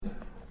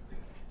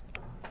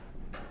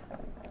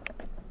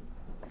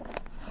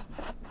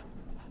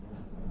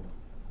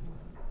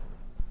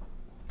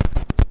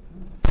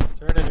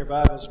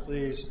Bibles,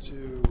 please,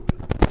 to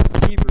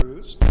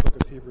Hebrews, the book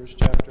of Hebrews,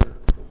 chapter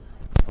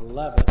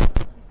 11.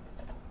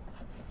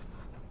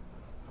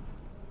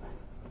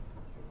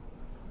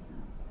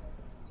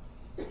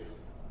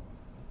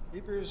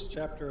 Hebrews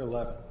chapter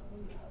 11.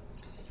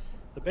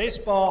 The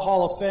Baseball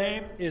Hall of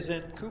Fame is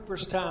in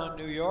Cooperstown,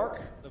 New York.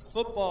 The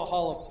Football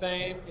Hall of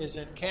Fame is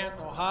in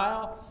Canton,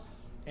 Ohio.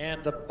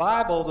 And the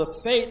Bible,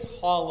 the Faith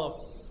Hall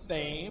of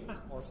Fame,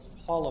 or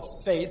Hall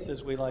of Faith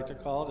as we like to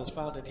call it, is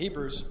found in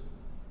Hebrews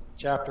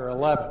chapter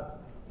 11.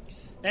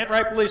 And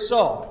rightfully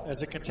so,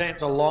 as it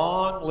contains a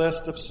long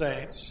list of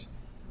saints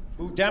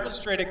who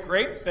demonstrated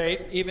great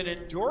faith, even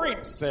enduring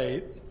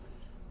faith,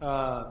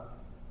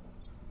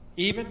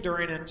 even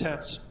during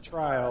intense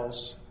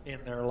trials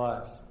in their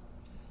life.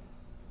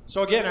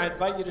 So again, I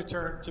invite you to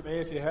turn to me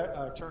if you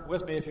turn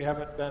with me if you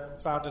haven't been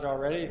found it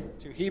already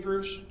to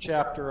Hebrews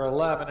chapter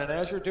 11. And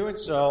as you're doing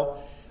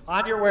so,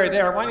 on your way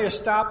there, I want you to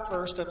stop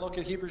first and look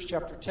at Hebrews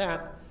chapter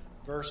 10,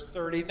 verse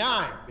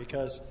 39,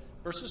 because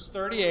verses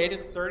 38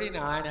 and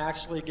 39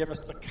 actually give us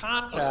the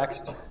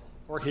context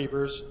for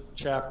Hebrews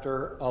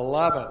chapter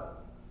 11.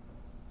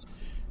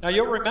 Now,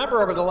 you'll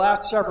remember over the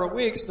last several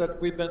weeks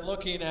that we've been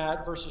looking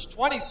at verses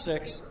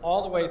 26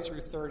 all the way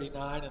through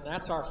 39, and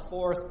that's our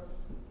fourth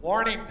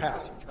warning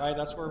passage, right?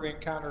 That's where we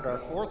encountered our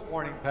fourth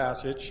warning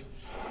passage.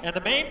 And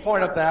the main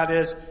point of that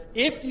is,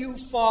 if you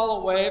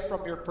fall away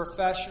from your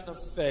profession of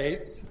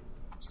faith,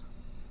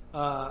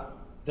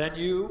 then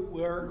you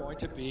are going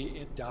to be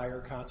in dire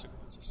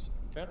consequences.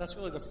 Okay? That's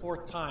really the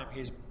fourth time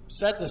he's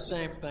said the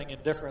same thing in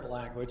different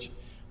language,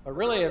 but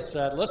really has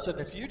said, listen,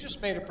 if you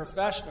just made a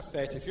profession of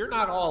faith, if you're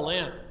not all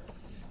in,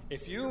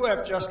 if you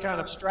have just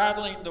kind of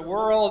straddling the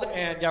world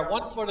and got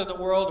one foot in the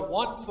world,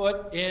 one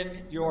foot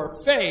in your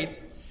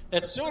faith,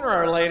 that sooner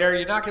or later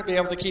you're not going to be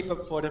able to keep a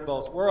foot in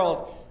both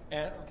worlds,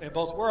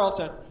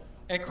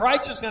 and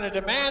Christ is going to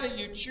demand that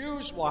you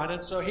choose one.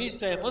 And so he's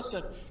saying,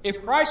 listen,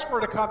 if Christ were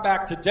to come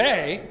back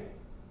today,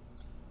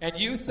 and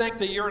you think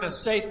that you're in a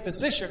safe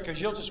position because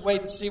you'll just wait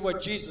and see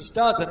what Jesus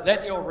does and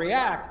then you'll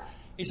react,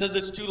 he says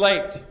it's too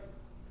late.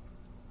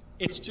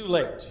 It's too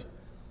late.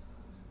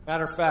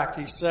 Matter of fact,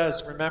 he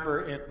says,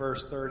 remember in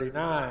verse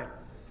 39,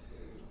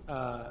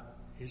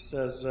 he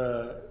says,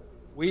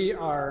 we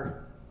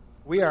are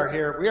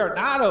here. We are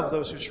not of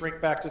those who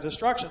shrink back to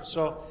destruction.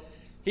 So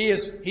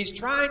he's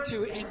trying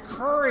to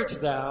encourage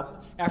them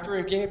after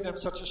he gave them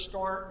such a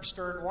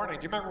stern warning.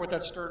 Do you remember what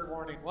that stern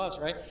warning was,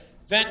 right?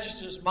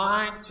 Vengeance is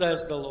mine,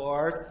 says the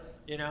Lord.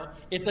 You know,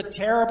 it's a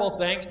terrible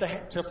thing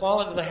to fall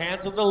into the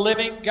hands of the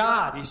living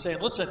God. He's saying,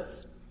 listen,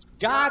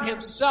 God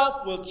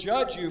himself will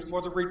judge you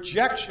for the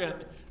rejection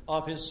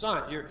of his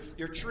son.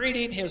 You're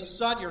treating his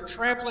son, you're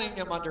trampling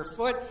him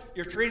underfoot,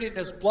 you're treating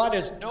his blood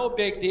as no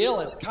big deal,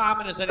 as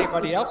common as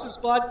anybody else's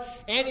blood,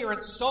 and you're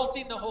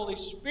insulting the Holy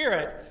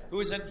Spirit,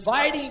 who is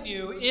inviting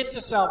you into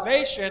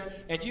salvation,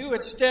 and you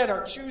instead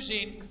are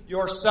choosing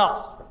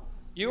yourself.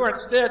 You are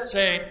instead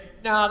saying,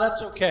 no,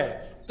 that's okay.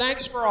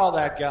 Thanks for all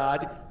that,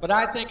 God, but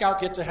I think I'll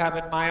get to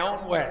heaven my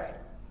own way.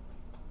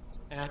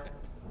 And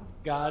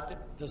God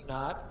does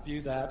not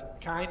view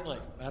that kindly.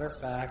 Matter of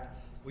fact,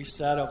 we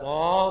said of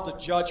all the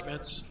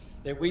judgments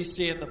that we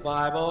see in the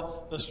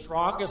Bible, the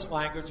strongest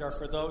language are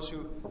for those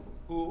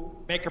who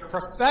make a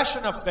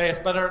profession of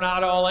faith but are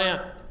not all in.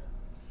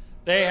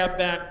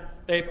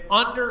 They've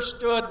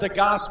understood the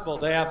gospel.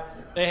 They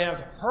have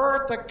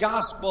heard the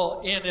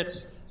gospel in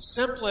its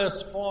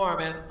simplest form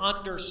and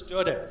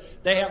understood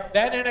it. They have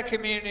been in a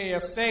community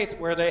of faith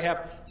where they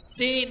have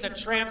seen the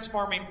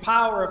transforming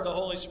power of the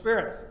Holy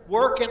Spirit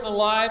work in the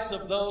lives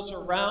of those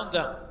around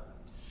them.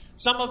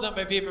 Some of them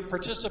have even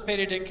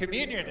participated in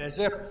communion as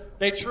if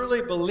they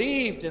truly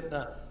believed in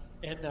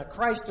the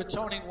Christ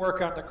atoning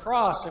work on the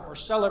cross, and were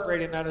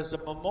celebrating that as a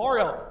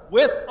memorial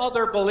with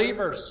other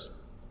believers.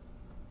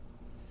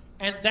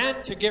 And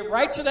then to get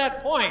right to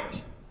that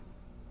point,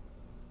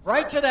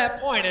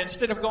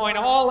 instead of going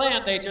all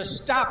in, they just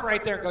stop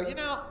right there and go, you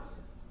know,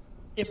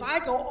 if I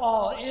go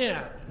all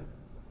in,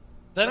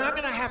 then I'm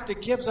going to have to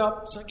give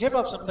up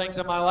some things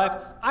in my life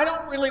I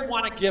don't really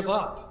want to give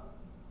up.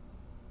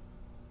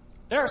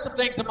 There are some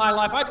things in my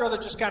life I'd rather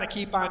just kind of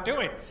keep on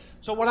doing.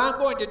 So what I'm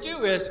going to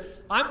do is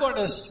I'm going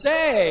to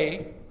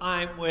say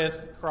I'm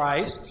with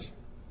Christ,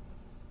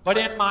 but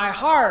in my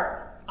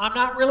heart, I'm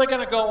not really going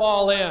to go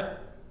all in.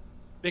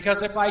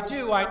 Because if I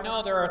do, I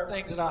know there are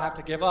things that I'll have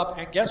to give up.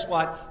 And guess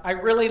what? I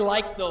really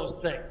like those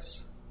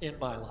things in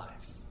my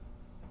life.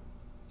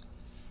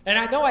 And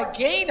I know I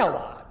gain a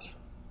lot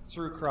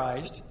through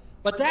Christ,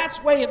 but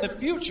that's way in the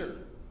future.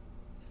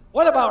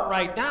 What about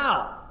right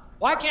now?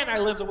 Why can't I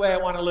live the way I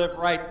want to live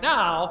right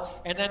now?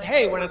 And then,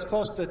 hey, when it's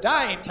close to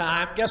dying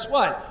time, guess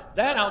what?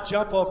 Then I'll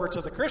jump over to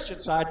the Christian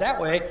side.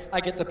 That way, I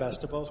get the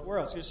best of both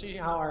worlds. You see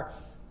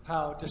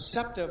how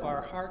deceptive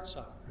our hearts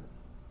are.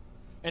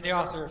 And the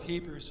author of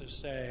Hebrews is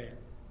saying,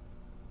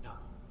 no,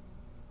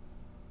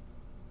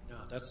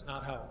 that's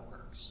not how it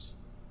works.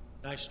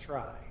 Nice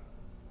try.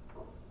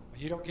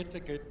 But you don't get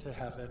to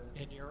heaven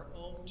in your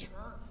own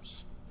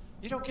terms.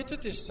 You don't get to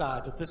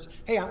decide that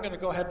hey, I'm going to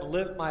go ahead and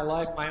live my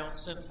life, my own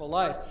sinful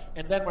life.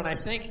 And then when I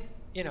think,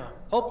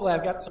 hopefully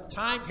I've got some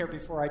time here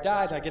before I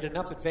die, that I get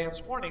enough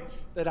advance warning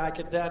that I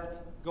can then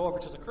go over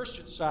to the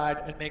Christian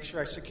side and make sure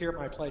I secure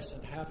my place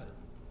in heaven.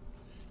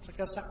 It's like,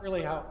 that's not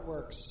really how it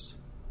works.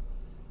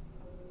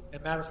 As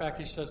a matter of fact,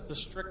 he says, the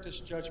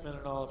strictest judgment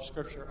in all of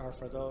Scripture are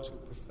for those who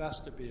profess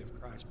to be of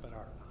Christ but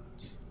are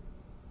not.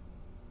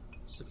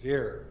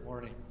 Severe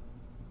warning.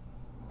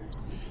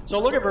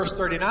 So look at verse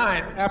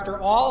 39. After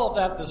all of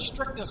that, the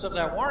strictness of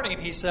that warning,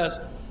 he says,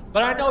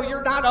 but I know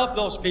you're not of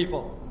those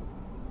people.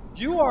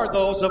 You are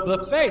those of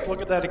the faith.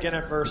 Look at that again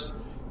in verse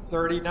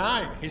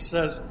 39. He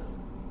says,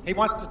 he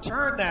wants to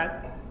turn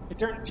that,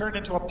 turn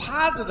into a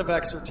positive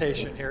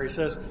exhortation here. He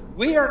says,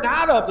 we are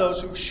not of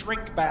those who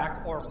shrink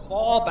back or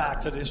fall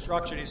back to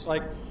destruction.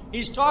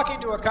 He's talking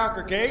to a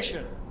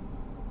congregation.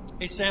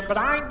 He's saying, but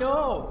I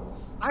know,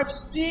 I've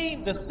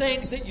seen the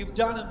things that you've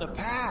done in the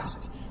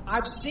past.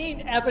 I've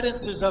seen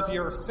evidences of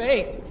your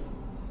faith.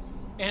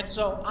 And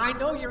so I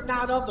know you're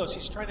not of those.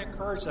 He's trying to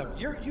encourage them.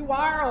 You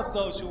are of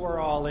those who are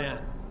all in.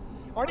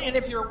 And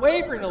if you're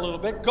wavering a little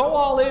bit, go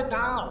all in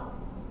now.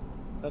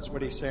 That's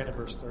what he's saying in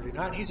verse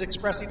 39. He's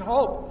expressing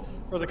hope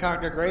for the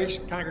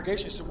congregation.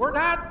 He said, we're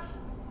not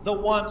the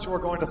ones who are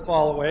going to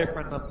fall away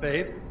from the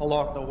faith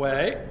along the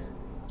way.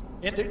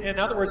 In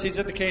other words, he's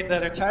indicating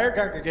that entire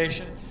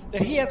congregation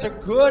that he has a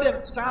good and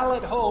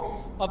solid hope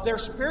of their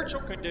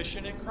spiritual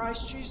condition in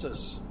Christ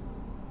Jesus.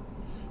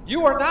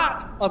 You are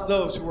not of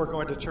those who are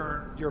going to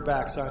turn your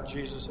backs on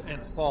Jesus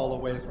and fall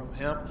away from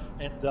him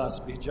and thus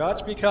be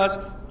judged, because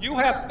you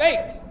have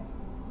faith.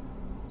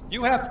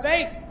 You have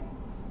faith.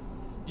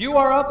 You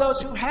are of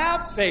those who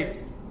have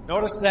faith.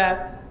 Notice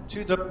that,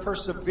 to the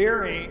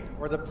persevering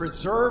or the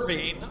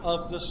preserving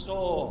of the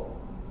soul.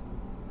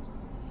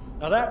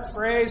 Now that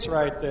phrase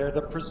right there,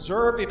 the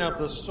preserving of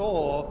the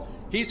soul,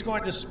 he's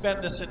going to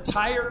spend this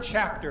entire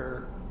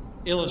chapter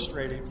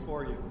illustrating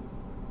for you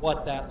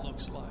what that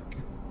looks like.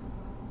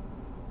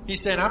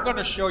 He's saying, I'm going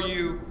to show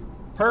you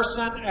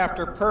person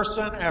after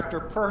person after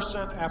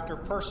person after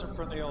person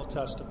from the Old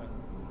Testament.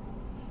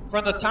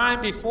 From the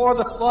time before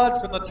the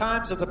flood, from the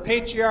times of the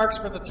patriarchs,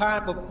 from the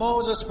time of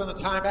Moses, from the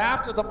time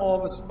after the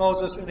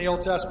Moses in the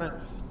Old Testament,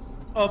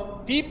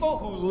 of people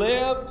who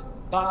lived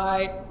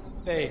by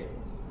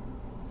faith.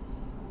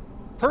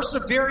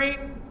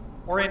 Persevering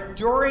or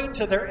enduring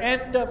to their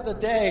end of the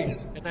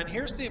days. And then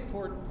here's the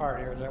important part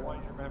here that I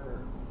want you to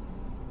remember.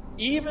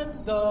 Even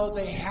though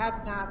they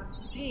had not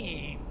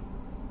seen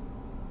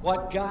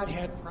what God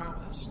had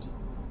promised.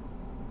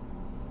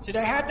 See,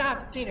 they had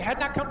not seen it, had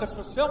not come to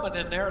fulfillment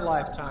in their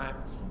lifetime,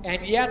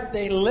 and yet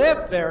they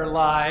lived their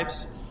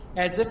lives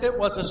as if it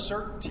was a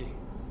certainty.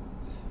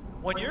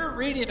 When you're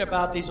reading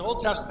about these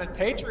Old Testament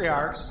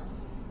patriarchs,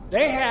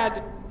 they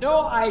had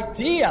no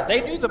idea.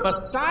 They knew the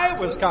Messiah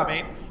was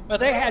coming, but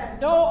they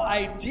had no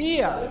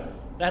idea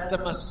that the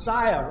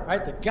Messiah,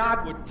 right, that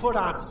God would put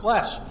on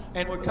flesh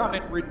and would come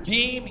and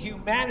redeem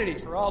humanity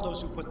for all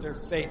those who put their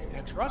faith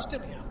and trust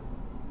in him.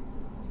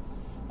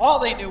 All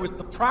they knew was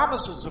the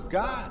promises of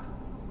God.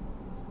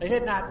 They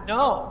did not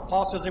know.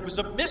 Paul says it was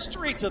a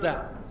mystery to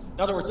them.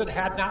 In other words, it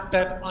had not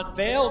been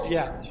unveiled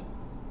yet.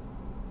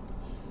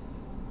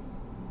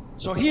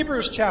 So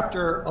Hebrews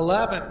chapter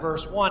 11,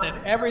 verse 1,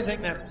 and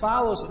everything that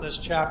follows in this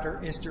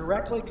chapter is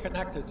directly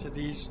connected to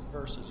these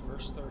verses,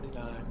 verse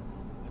 39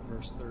 and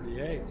verse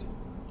 38.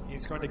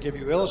 He's going to give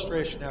you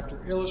illustration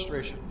after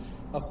illustration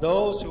of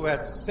those who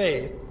had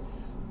faith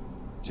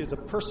to the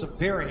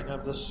persevering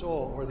of the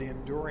soul or the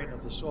enduring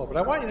of the soul. But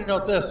I want you to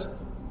note this.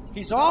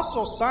 He's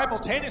also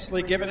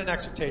simultaneously given an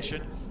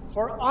exhortation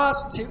for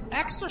us to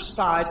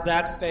exercise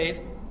that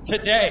faith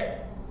today.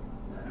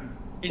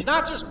 He's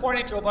not just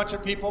pointing to a bunch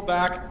of people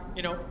back,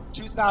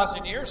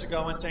 2,000 years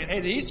ago and saying, hey,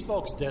 these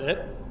folks did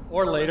it.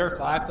 Or later,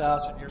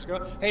 5,000 years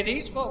ago, hey,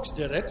 these folks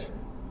did it.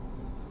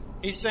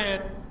 He's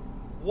saying,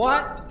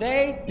 what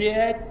they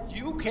did,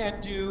 you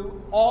can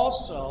do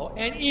also,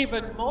 and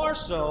even more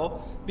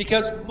so,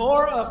 because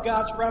more of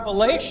God's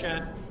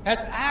revelation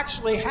has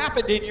actually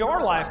happened in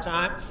your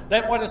lifetime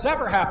than what has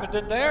ever happened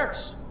in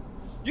theirs.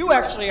 You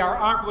actually are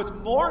armed with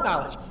more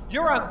knowledge.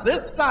 You're on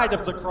this side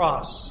of the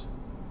cross.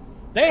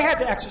 They had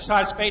to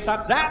exercise faith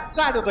on that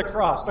side of the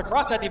cross. The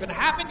cross hadn't even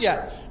happened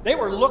yet. They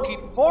were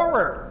looking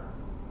forward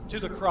to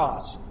the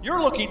cross.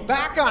 You're looking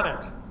back on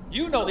it.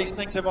 You know these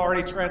things have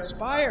already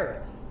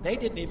transpired. They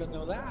didn't even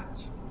know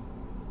that.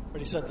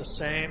 But he said the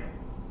same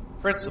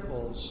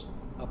principles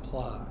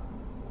apply.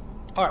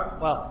 All right,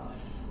 well,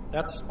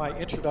 that's my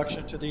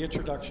introduction to the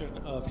introduction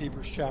of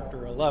Hebrews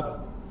chapter 11.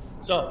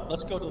 So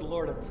let's go to the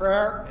Lord in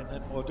prayer, and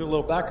then we'll do a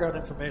little background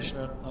information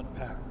and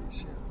unpack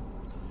these here.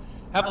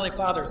 Heavenly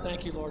Father,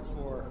 thank you, Lord,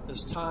 for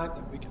this time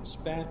that we can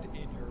spend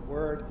in your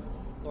word.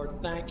 Lord,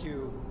 thank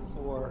you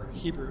for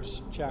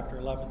Hebrews chapter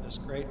 11, this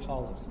great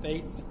hall of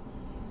faith.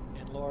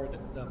 And Lord,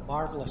 the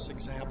marvelous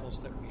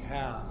examples that we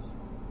have.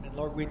 And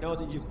Lord, we know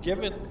that you've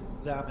given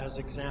them as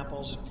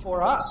examples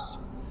for us.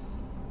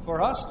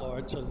 For us,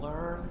 Lord, to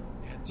learn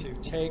and and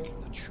to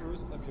take the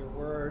truth of your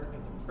word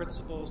and the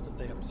principles that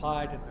they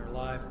applied in their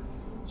life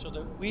so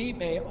that we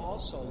may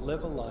also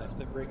live a life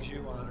that brings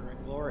you honor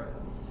and glory.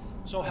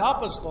 So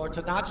help us, Lord,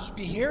 to not just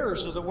be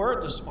hearers of the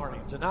word this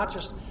morning, to not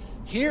just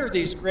hear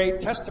these great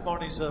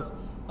testimonies of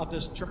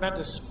this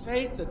tremendous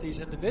faith that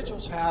these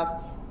individuals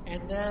have,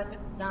 and then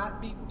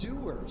not be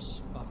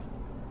doers of it,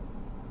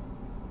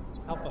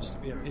 Lord. Help us to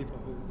be a people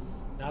who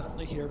not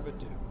only hear but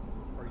do.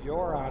 For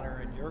your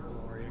honor and your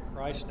glory. In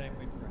Christ's name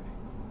we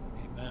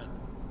pray. Amen.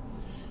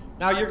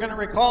 Now you're going to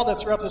recall that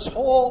throughout this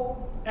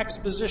whole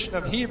exposition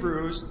of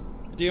Hebrews,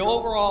 the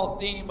overall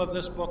theme of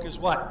this book is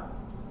what?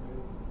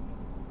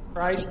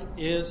 Christ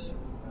is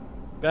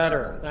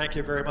better. Thank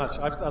you very much.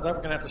 I thought we were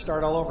going to have to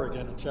start all over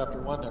again in chapter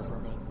 1 there for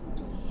a minute.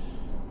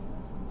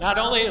 Not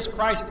only is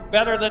Christ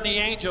better than the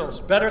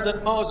angels, better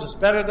than Moses,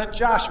 better than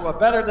Joshua,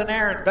 better than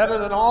Aaron, better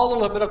than all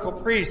the Levitical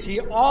priests, he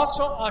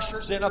also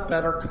ushers in a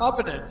better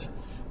covenant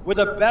with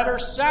a better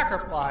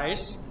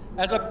sacrifice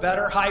as a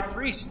better high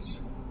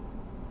priest.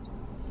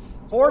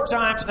 4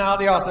 times now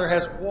the author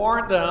has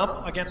warned them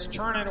against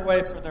turning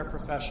away from their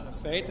profession of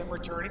faith and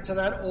returning to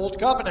that old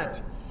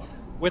covenant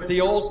with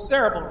the old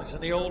ceremonies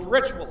and the old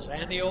rituals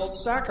and the old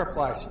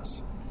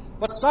sacrifices.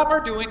 But some are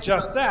doing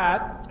just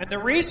that, and the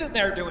reason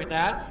they're doing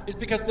that is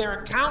because they're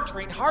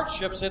encountering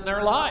hardships in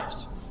their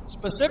lives,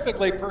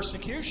 specifically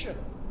persecution.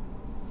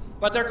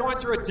 But they're going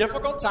through a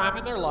difficult time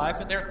in their life,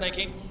 and they're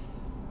thinking,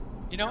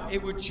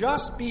 it would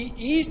just be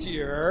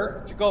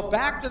easier to go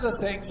back to the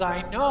things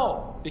I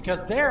know,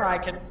 because there I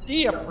can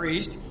see a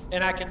priest,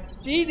 and I can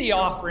see the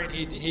offering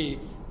he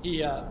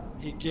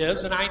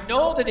gives, and I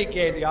know that he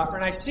gave the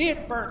offering. I see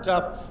it burnt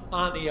up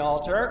on the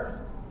altar.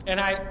 And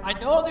I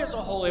know there's a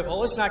Holy of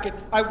Holies, and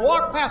I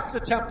walk past the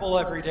temple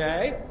every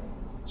day,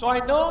 so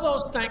I know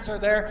those things are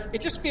there.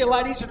 It'd just be a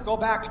lot easier to go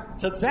back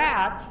to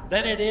that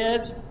than it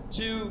is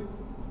to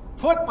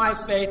put my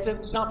faith in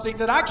something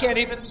that I can't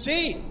even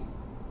see.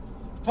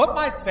 Put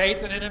my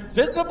faith in an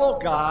invisible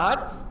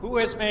God who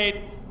has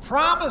made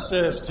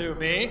promises to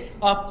me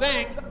of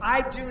things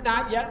I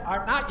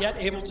are not yet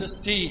able to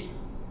see.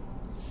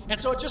 And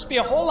so it'd just be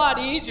a whole lot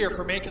easier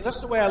for me, because that's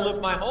the way I live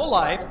my whole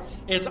life,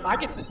 is I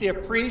get to see a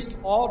priest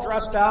all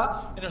dressed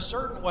out in a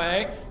certain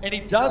way, and he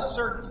does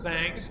certain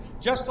things,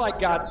 just like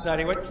God said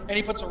he would, and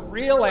he puts a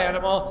real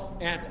animal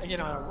and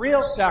a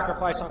real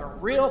sacrifice on a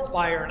real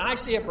fire, and I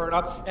see it burn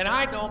up, and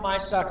I know my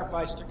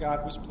sacrifice to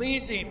God was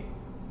pleasing.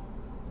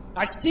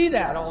 I see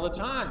that all the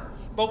time.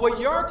 But what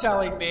you're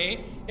telling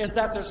me is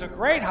that there's a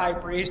great high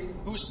priest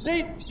who's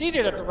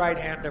seated at the right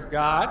hand of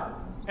God,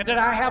 and that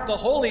I have the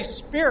Holy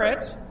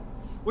Spirit,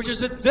 which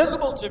is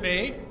invisible to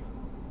me.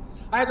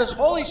 I have this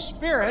Holy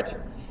Spirit,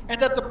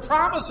 and that the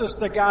promises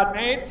that God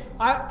made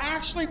are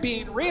actually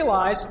being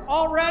realized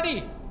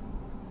already.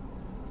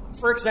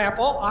 For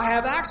example, I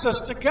have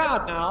access to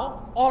God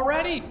now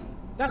already.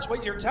 That's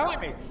what you're telling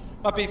me.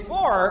 But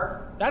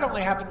before, that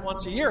only happened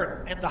once a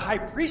year, and the high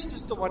priest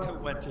is the one who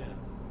went in.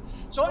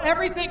 So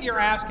everything you're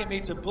asking me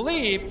to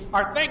believe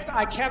are things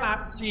I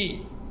cannot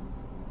see.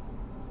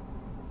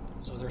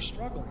 So they're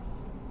struggling.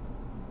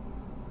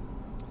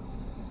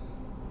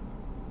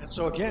 And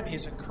so again,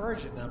 he's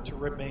encouraging them to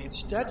remain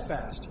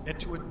steadfast and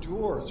to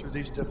endure through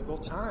these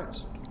difficult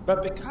times.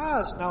 But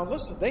because, now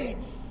listen,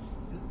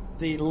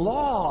 the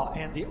law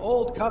and the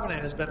old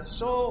covenant has been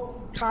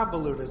so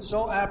convoluted,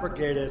 so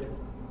abrogated,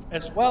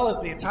 as well as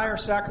the entire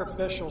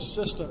sacrificial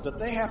system, that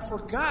they have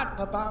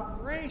forgotten about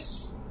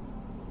grace.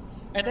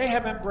 And they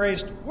have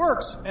embraced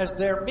works as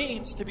their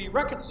means to be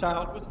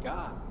reconciled with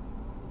God.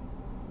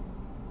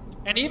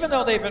 And even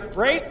though they've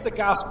embraced the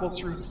gospel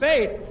through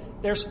faith,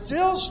 they're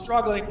still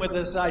struggling with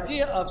this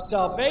idea of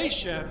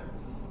salvation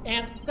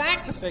and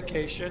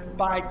sanctification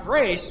by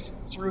grace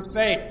through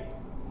faith.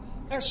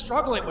 They're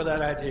struggling with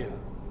that idea.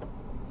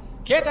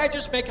 Can't I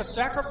just make a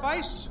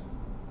sacrifice?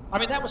 I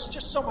mean, that was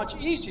just so much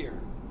easier.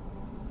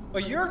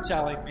 But you're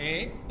telling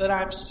me that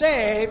I'm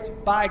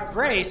saved by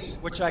grace,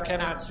 which I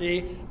cannot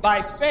see,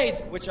 by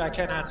faith, which I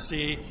cannot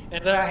see,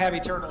 and that I have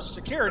eternal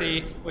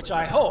security, which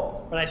I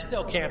hope, but I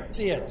still can't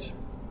see it.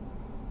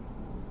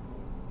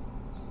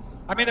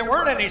 I mean, there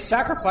weren't any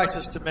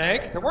sacrifices to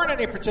make. There weren't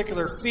any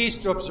particular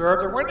feasts to observe.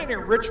 There weren't any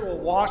ritual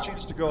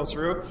washings to go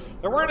through.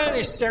 There weren't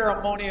any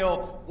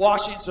ceremonial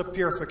washings of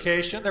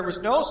purification. There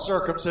was no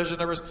circumcision.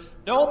 There was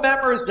no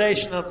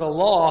memorization of the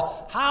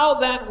law.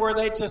 How then were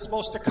they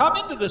supposed to come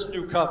into this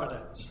new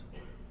covenant?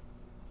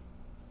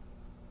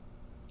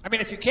 I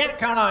mean, if you can't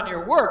count on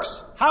your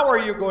works, how are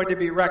you going to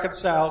be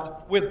reconciled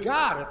with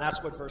God? And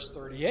that's what verse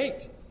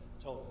 38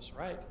 told us,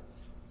 right?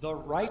 The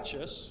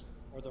righteous,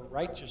 or the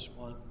righteous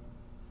one,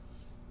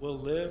 will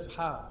live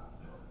how?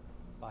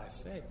 By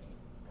faith.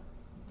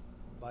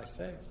 By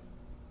faith.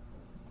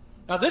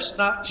 Now this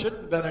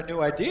shouldn't have been a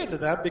new idea to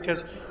them,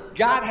 because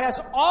God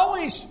has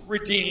always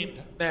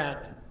redeemed men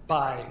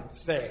by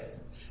faith.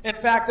 In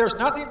fact, there's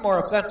nothing more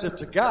offensive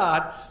to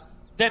God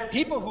than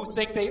people who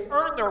think they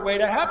earn their way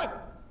to heaven.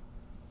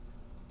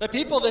 The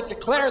people that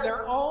declare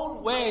their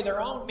own way, their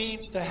own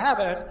means to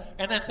heaven,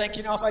 and then think,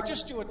 if I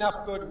just do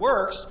enough good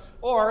works,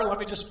 or let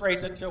me just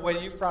phrase it to a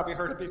way you've probably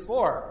heard it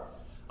before.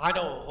 I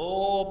know a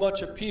whole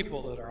bunch of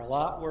people that are a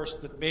lot worse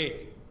than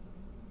me.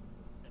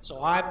 And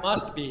so I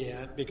must be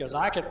in, because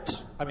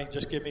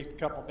just give me a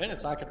couple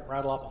minutes, I can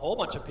rattle off a whole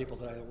bunch of people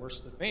that are worse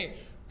than me.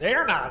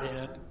 They're not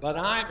in, but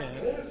I'm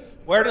in.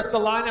 Where does the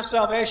line of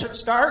salvation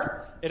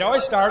start? It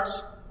always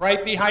starts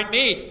right behind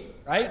me,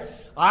 right?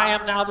 I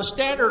am now the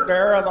standard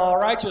bearer of all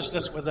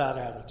righteousness with that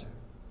attitude.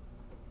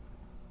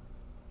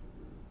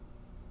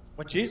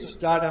 When Jesus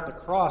died on the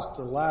cross,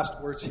 the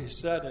last words he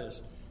said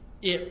is,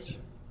 "It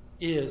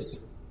is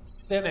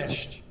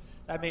finished."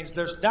 That means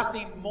there's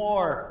nothing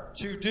more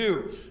to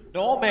do.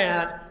 No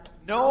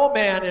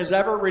man is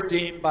ever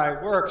redeemed by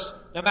works,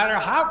 no matter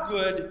how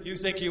good you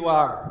think you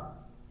are.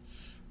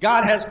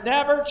 God has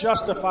never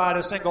justified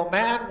a single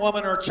man,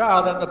 woman, or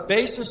child on the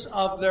basis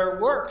of their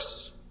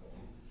works.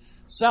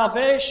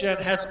 Salvation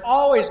has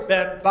always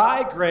been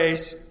by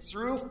grace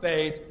through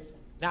faith,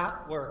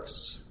 not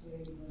works.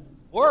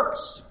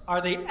 Works are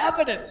the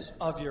evidence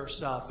of your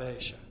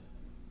salvation.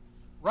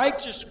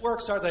 Righteous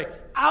works are the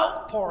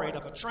outpouring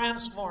of a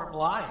transformed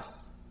life.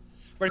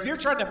 But if you're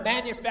trying to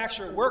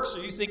manufacture works so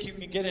you think you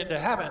can get into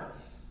heaven,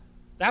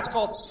 that's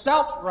called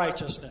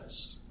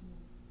self-righteousness.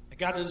 And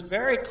God is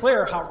very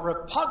clear how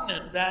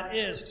repugnant that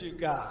is to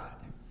God.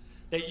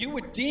 That you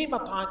would deem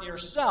upon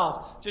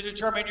yourself to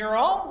determine your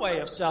own way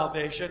of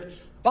salvation,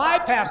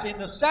 bypassing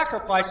the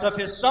sacrifice of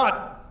his Son,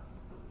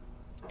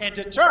 and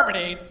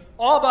determining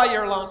all by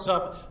your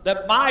lonesome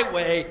that my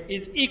way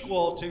is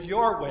equal to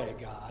your way,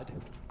 God.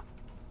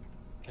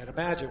 Can't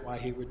imagine why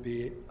he would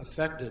be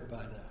offended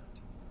by that.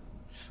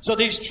 So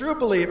these true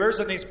believers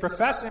and these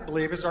professing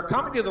believers are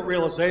coming to the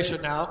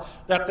realization now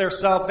that their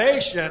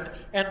salvation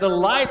and the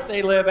life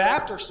they live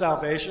after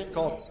salvation,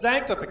 called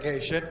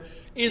sanctification,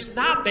 is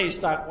not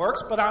based on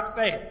works but on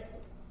faith.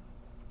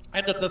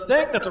 And that the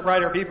thing that the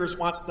writer of Hebrews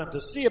wants them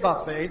to see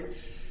about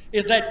faith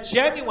is that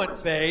genuine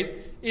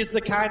faith is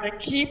the kind that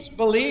keeps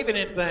believing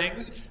in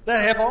things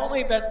that have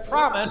only been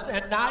promised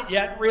and not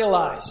yet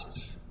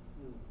realized.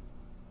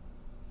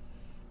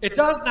 It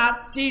does not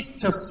cease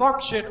to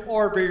function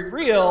or be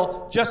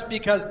real just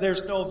because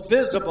there's no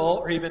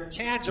visible or even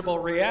tangible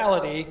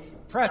reality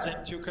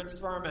present to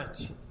confirm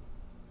it.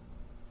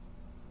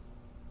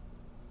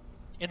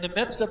 In the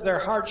midst of their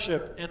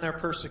hardship and their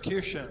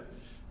persecution,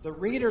 the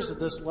readers of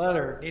this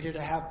letter needed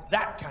to have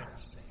that kind of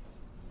faith.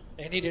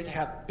 They needed to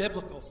have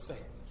biblical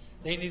faith.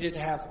 They needed to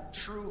have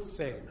true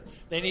faith.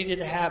 They needed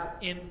to have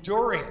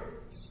enduring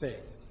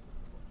faith.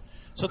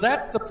 So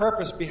that's the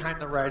purpose behind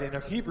the writing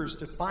of Hebrews,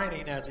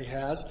 defining as he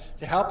has,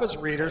 to help his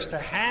readers to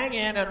hang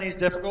in on these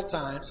difficult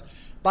times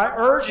by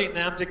urging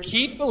them to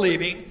keep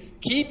believing,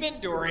 keep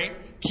enduring,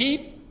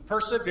 keep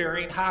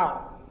persevering.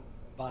 How?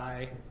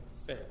 By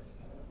faith.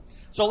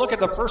 So look at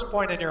the first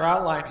point in your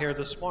outline here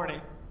this morning.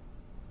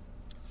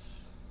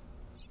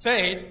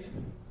 Faith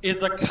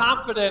is a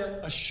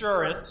confident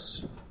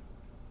assurance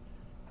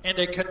and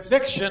a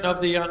conviction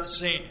of the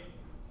unseen.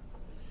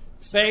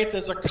 Faith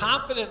is a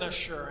confident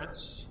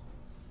assurance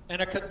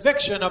and a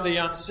conviction of the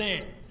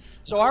unseen.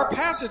 So our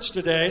passage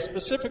today,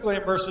 specifically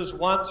in verses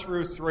 1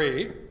 through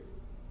 3,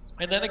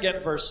 and then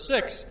again verse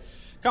 6,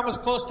 comes as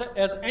close to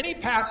as any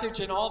passage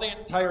in all the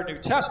entire New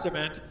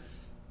Testament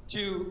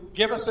to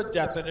give us a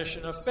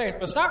definition of faith.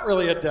 But it's not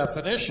really a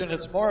definition,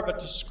 it's more of a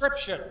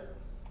description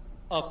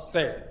of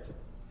faith.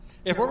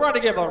 If we're going to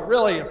give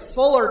a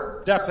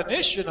fuller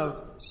definition of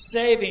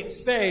saving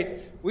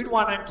faith, we'd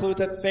want to include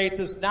that faith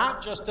is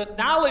not just a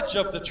knowledge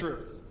of the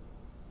truth.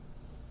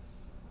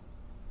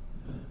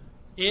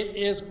 It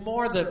is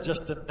more than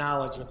just a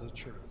knowledge of the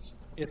truth.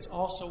 It's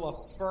also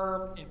a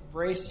firm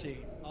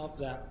embracing of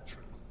that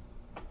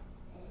truth.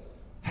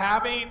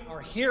 Having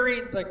or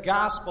hearing the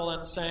gospel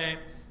and saying,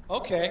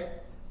 okay,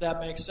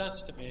 that makes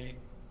sense to me,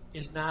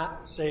 is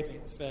not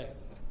saving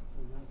faith.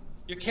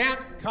 You can't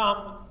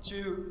come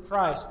to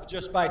Christ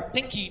just by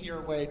thinking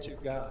your way to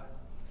God.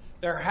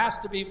 There has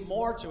to be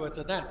more to it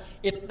than that.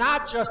 It's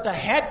not just a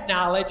head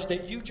knowledge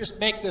that you just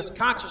make this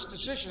conscious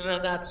decision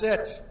and that's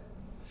it.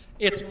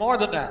 It's more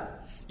than that.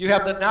 You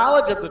have the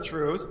knowledge of the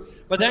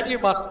truth, but then you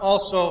must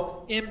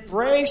also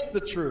embrace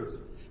the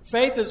truth.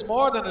 Faith is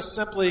more than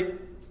simply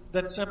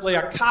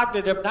a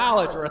cognitive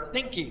knowledge or a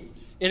thinking.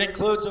 It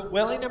includes a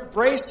willing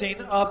embracing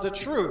of the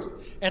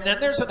truth. And then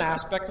there's an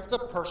aspect of the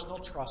personal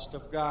trust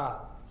of God.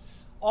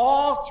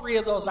 All three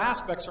of those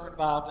aspects are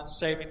involved in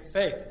saving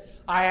faith.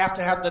 I have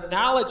to have the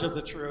knowledge of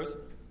the truth.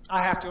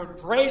 I have to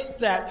embrace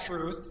that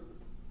truth.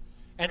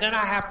 And then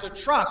I have to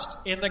trust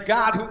in the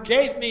God who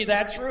gave me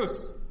that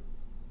truth.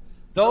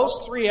 Those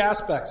three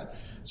aspects.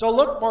 So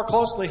look more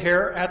closely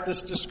here at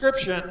this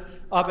description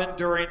of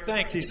enduring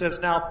things. He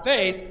says, now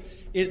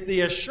faith is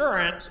the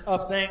assurance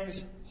of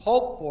things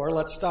hoped for.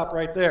 Let's stop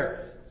right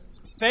there.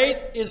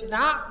 Faith is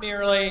not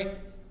merely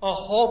a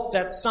hope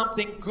that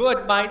something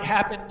good might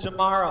happen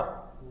tomorrow.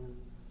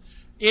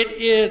 It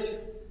is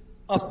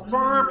a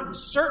firm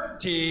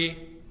certainty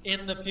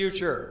in the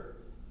future.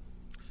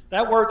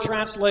 That word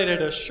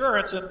translated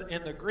assurance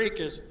in the Greek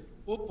is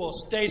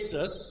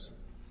upostasis.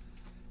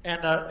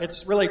 And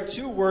it's really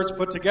two words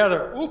put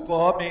together.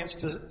 Upo means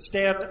to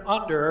stand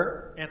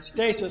under, and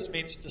stasis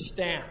means to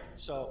stand.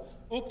 So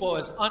upo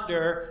is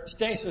under,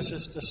 stasis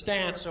is to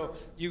stand. So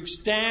you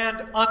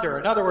stand under.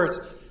 In other words,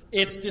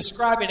 it's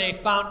describing a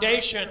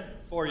foundation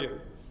for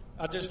you.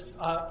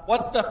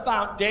 What's the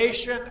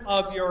foundation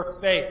of your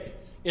faith?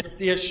 It's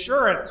the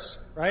assurance,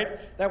 right?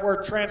 That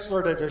word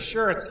translated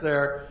assurance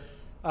there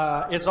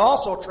is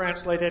also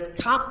translated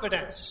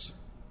confidence.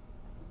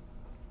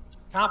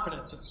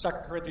 Confidence in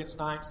 2 Corinthians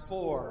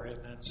 9:4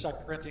 and in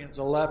 2 Corinthians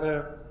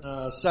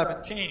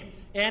 11:17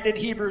 and in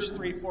Hebrews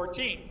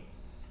 3:14.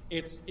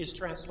 It's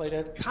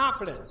translated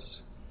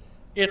confidence.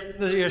 It's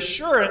the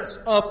assurance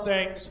of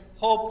things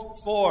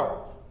hoped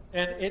for.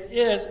 And it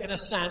is, in a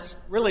sense,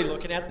 really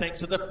looking at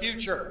things of the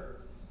future.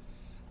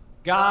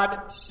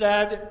 God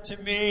said to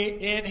me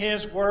in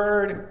His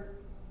Word,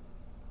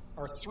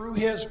 or through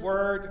His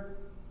Word,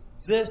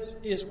 this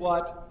is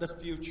what the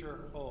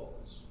future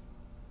holds.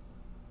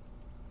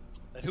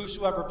 That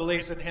whosoever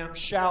believes in Him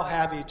shall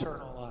have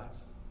eternal life.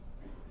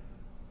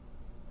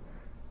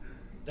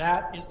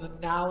 That is the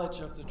knowledge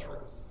of the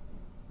truth.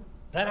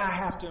 Then I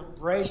have to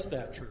embrace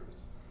that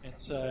truth and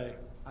say,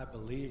 I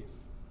believe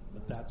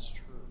that that's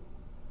true.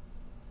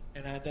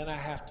 And then I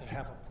have to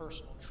have a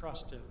personal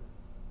trust in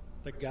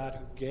the God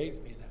who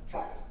gave me that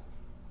truth.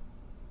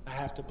 I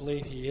have to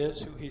believe He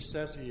is who He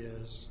says He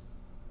is,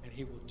 and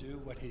He will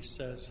do what He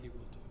says He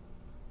will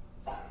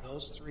do.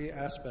 Those three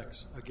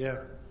aspects again.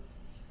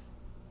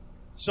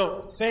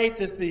 So faith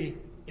is the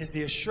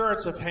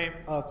assurance of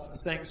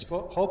things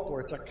hoped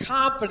for. It's a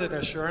confident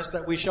assurance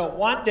that we shall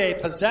one day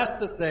possess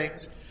the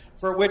things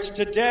for which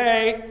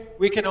today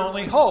we can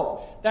only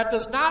hope. That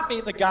does not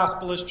mean the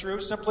gospel is true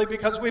simply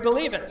because we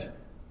believe it.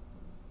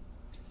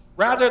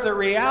 Rather, the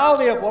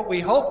reality of what we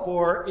hope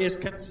for is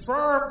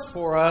confirmed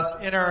for us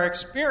in our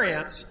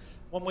experience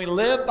when we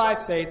live by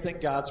faith in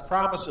God's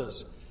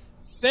promises.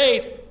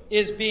 Faith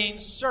is being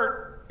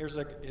certain.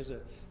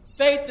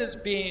 Faith is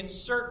being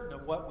certain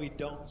of what we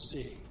don't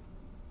see.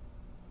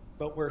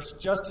 But we're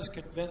just as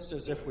convinced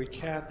as if we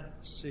can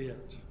see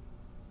it.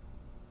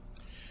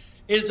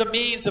 It is a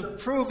means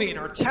of proving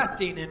or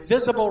testing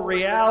invisible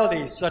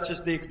realities such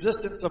as the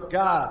existence of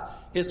God,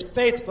 His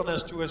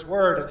faithfulness to His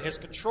Word, and His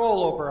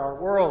control over our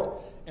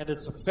world and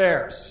its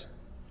affairs.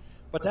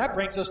 But that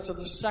brings us to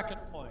the second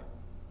point.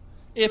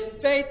 If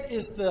faith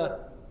is the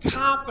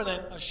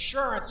confident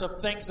assurance of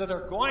things that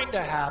are going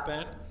to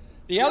happen,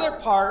 the other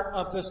part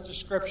of this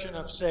description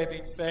of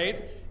saving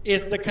faith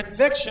is the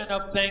conviction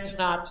of things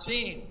not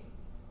seen.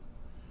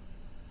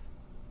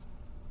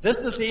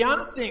 This is the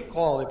unseen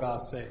quality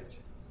about faith.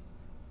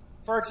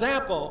 For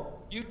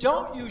example, you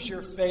don't use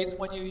your faith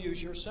when you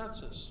use your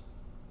senses.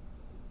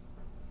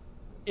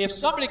 If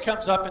somebody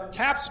comes up and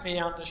taps me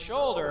on the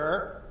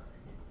shoulder,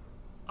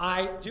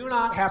 I do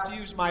not have to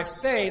use my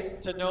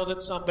faith to know that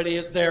somebody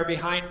is there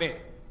behind me,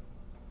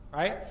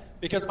 right?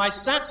 Because my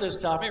senses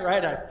tell me,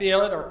 right? I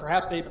feel it, or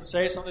perhaps they even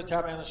say something,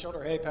 tap me on the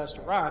shoulder, hey,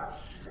 Pastor Ron.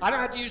 I don't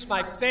have to use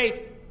my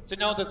faith to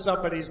know that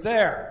somebody's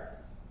there,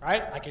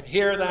 right? I can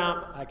hear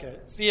them, I can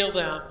feel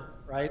them,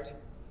 right?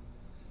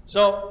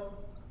 So,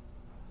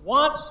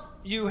 once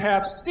you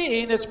have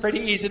seen, it's pretty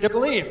easy to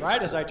believe,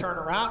 right? As I turn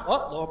around,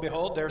 well, lo and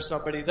behold, there's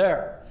somebody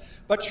there.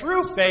 But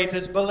true faith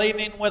is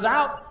believing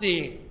without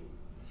seeing.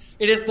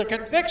 It is the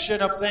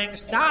conviction of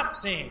things not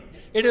seen.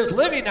 It is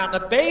living on the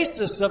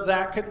basis of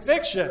that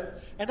conviction.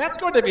 And that's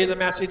going to be the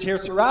message here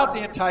throughout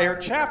the entire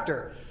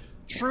chapter.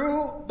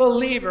 True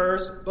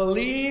believers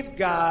believe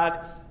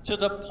God to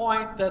the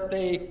point that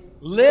they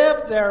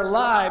live their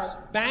lives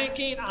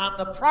banking on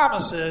the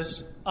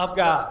promises of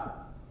God.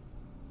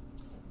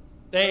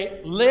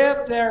 They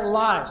live their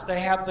lives.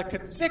 They have the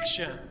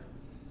conviction.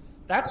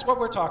 That's what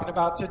we're talking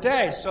about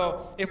today.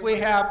 So if we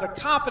have the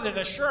confident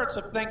assurance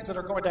of things that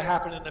are going to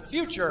happen in the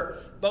future,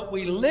 but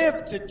we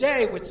live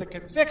today with the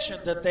conviction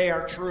that they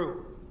are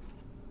true.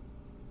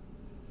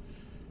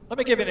 Let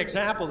me give you an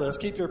example of this.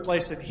 Keep your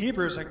place in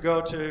Hebrews and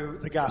go to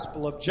the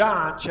Gospel of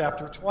John,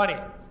 chapter 20.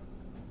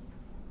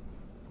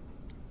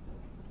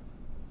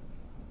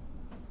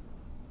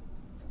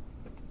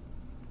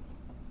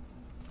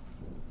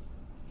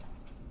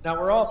 Now,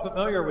 we're all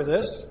familiar with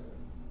this,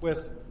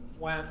 with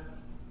when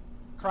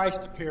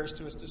Christ appears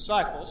to His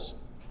disciples,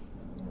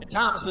 and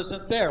Thomas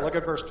isn't there. Look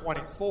at verse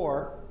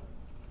 24.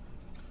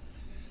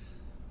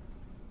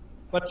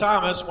 But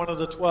Thomas, one of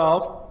the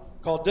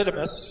 12, called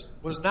Didymus,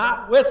 was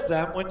not with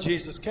them when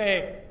Jesus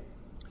came.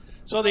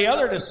 So the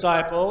other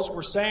disciples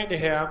were saying to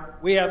him,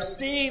 we have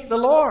seen the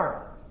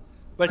Lord.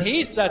 But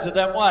he said to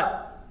them,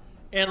 what?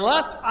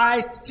 Unless I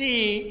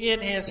see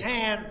in His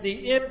hands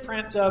the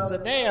imprint of the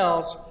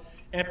nails,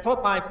 and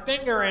put my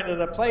finger into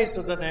the place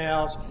of the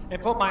nails,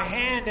 and put my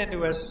hand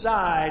into His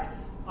side,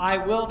 I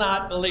will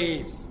not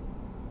believe.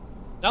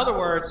 In other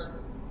words,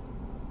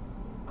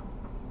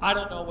 I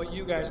don't know what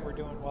you guys were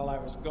doing while I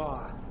was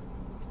gone,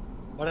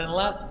 but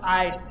unless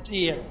I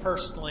see it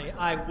personally,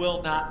 I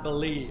will not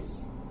believe.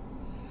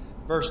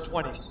 Verse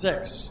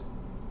 26,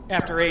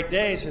 After 8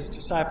 days, his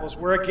disciples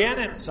were again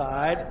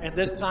inside, and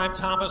this time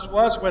Thomas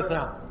was with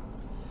them.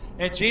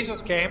 And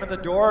Jesus came, and the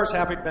doors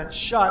having been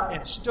shut,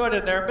 and stood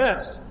in their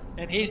midst.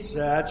 And he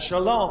said,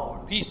 Shalom,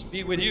 or peace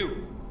be with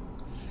you.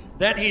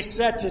 Then he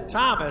said to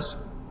Thomas,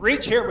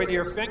 reach here with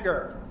your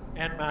finger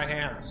and my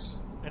hands,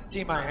 and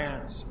see my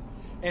hands.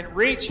 And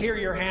reach here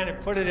your hand and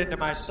put it into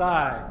my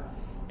side.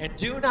 And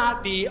do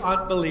not be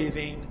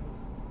unbelieving,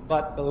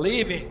 but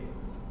believing.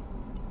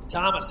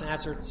 Thomas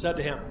answered and said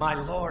to him, my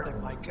Lord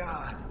and my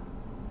God.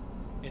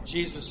 And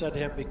Jesus said to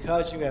him,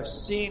 because you have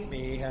seen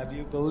me, have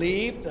you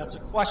believed? That's a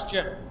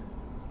question.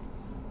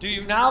 Do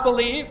you now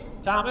believe,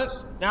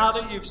 Thomas, now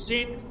that you've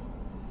seen?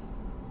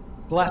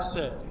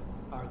 Blessed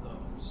are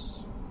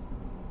those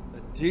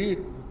that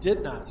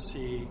did not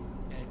see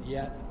and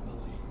yet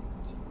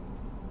believed.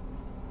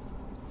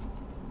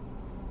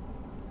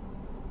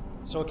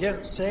 So again,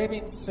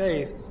 saving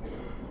faith,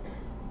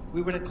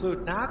 we would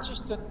include not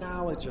just a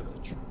knowledge of the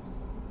truth.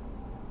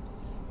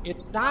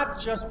 It's not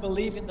just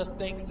believing the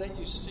things that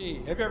you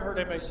see. Have you ever heard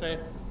anybody say,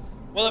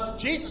 well, if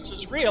Jesus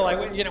is real, why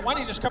don't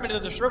you just come into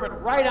this room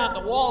and write on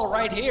the wall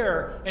right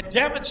here and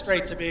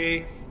demonstrate to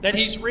me that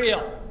he's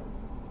real?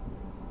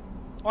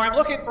 Or I'm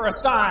looking for a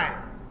sign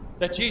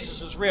that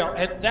Jesus is real,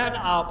 and then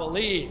I'll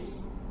believe.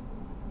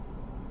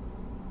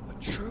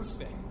 But true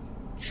faith,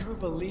 true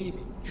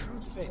believing, true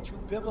faith,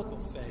 true biblical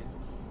faith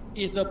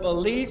is a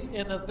belief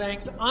in the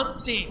things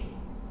unseen.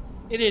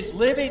 It is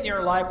living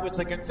your life with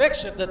the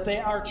conviction that they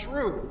are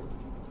true.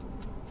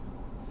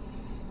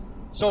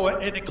 So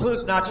it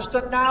includes not just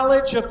a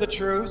knowledge of the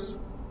truth,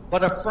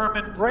 but a firm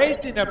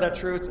embracing of that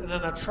truth and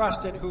then a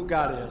trust in who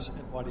God is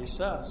and what he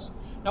says.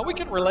 Now, we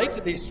can relate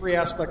to these three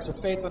aspects of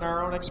faith in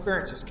our own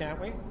experiences, can't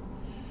we?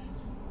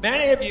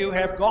 Many of you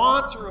have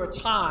gone through a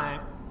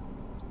time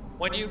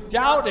when you've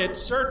doubted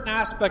certain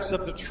aspects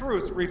of the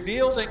truth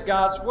revealed in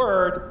God's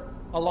Word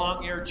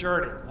along your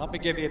journey. Let me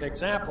give you an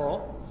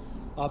example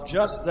of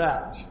just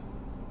that.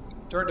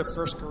 Turn to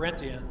 1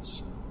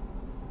 Corinthians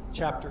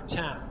chapter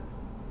 10.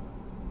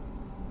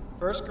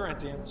 1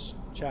 Corinthians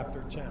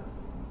chapter 10.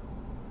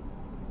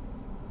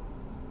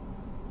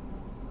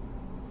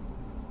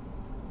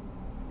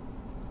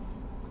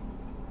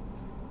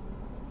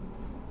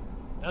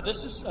 Now,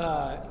 this is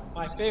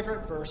my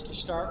favorite verse to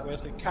start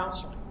with in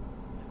counseling,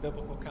 in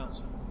biblical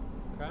counseling.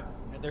 Okay?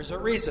 And there's a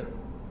reason.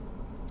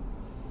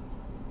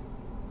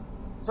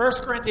 1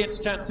 Corinthians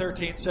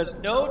 10:13 says,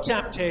 no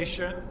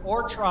temptation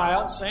or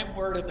trial, same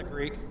word in the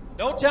Greek,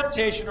 no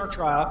temptation or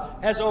trial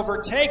has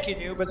overtaken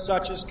you, but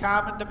such is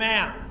common to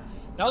man.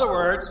 In other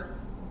words,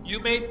 you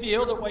may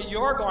feel that what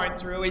you're going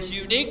through is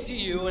unique to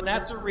you, and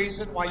that's a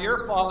reason why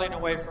you're falling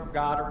away from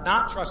God or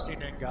not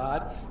trusting in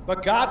God.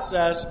 But God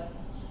says,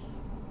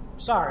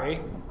 sorry,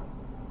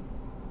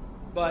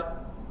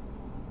 but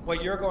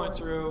what you're going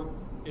through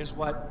is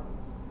what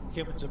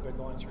humans have been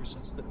going through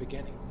since the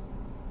beginning.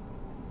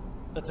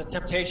 That the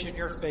temptation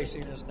you're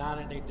facing is not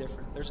any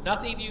different. There's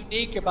nothing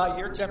unique about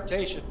your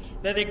temptation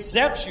that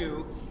exempts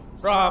you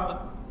from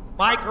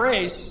my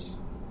grace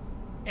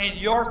and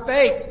your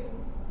faith.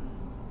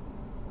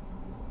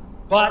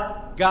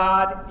 But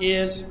God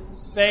is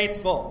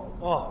faithful.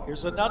 Oh,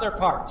 here's another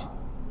part.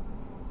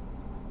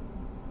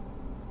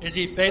 Is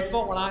he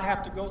faithful when I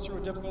have to go through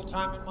a difficult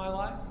time in my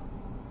life?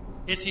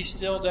 Is he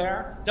still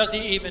there? Does he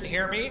even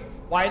hear me?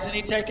 Why isn't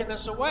he taking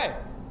this away?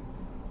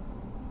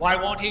 Why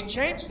won't he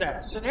change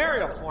that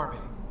scenario for me?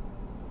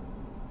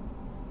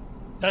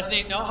 Doesn't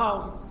he know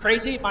how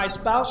crazy my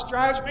spouse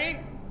drives me?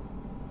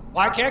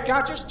 Why can't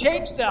God just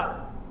change them?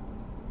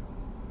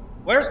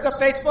 Where's the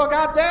faithful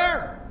God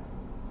there?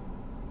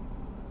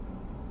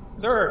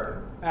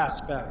 Third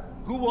aspect,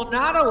 who will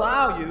not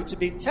allow you to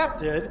be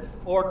tempted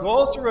or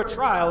go through a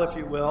trial, if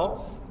you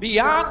will,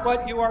 beyond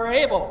what you are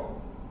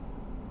able.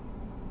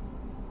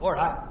 Lord,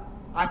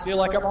 I feel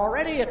like I'm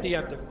already at the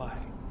end of my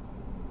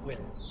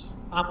wits.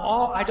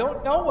 I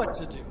don't know what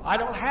to do. I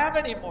don't have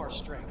any more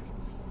strength.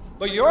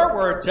 But your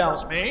word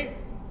tells me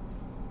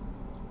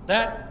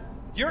that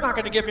you're not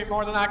going to give me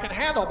more than I can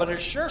handle, but it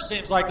sure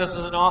seems like this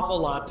is an awful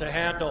lot to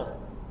handle.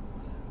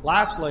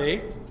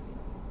 Lastly,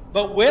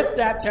 but with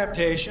that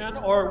temptation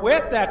or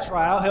with that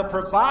trial, he'll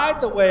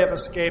provide the way of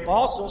escape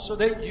also so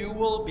that you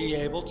will be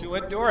able to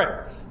endure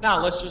it.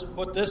 Now, let's just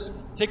put this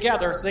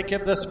together. Think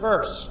of this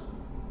verse.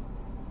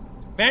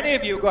 Many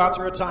of you go out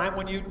through a time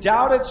when you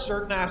doubted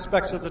certain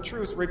aspects of the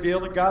truth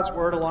revealed in God's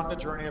Word along the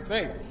journey of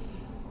faith.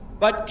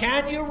 But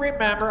can you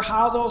remember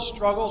how those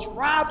struggles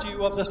robbed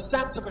you of the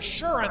sense of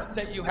assurance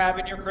that you have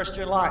in your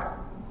Christian life?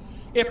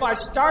 If I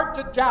start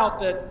to doubt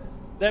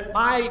that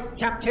my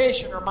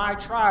temptation or my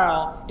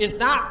trial is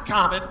not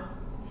common,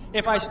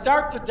 if I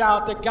start to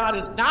doubt that God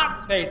is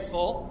not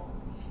faithful,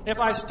 if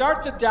I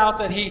start to doubt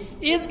that he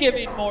is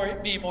giving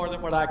me more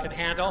than what I can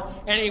handle,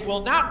 and he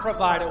will not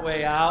provide a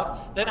way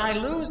out, then I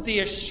lose the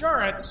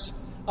assurance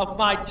of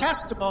my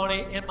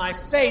testimony and my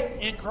faith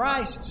in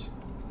Christ.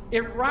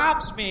 It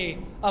robs me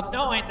of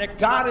knowing that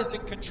God is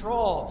in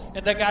control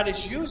and that God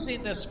is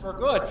using this for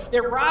good. It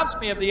robs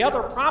me of the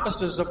other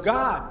promises of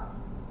God.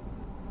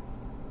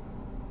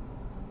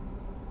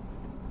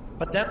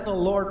 But then the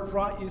Lord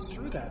brought you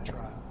through that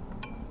trial.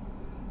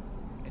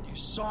 And you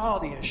saw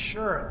the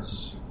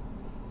assurance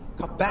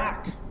come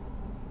back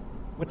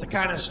with the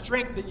kind of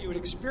strength that you had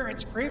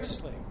experienced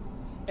previously.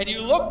 And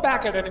you look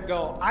back at it and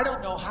go, I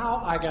don't know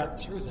how I got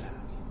through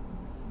that.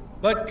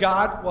 But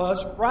God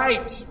was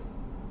right.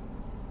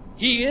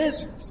 He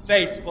is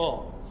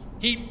faithful.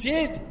 He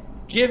did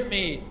give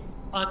me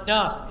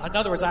enough. In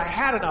other words, I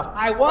had enough.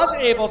 I was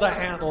able to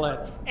handle it.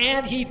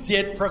 And He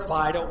did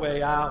provide a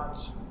way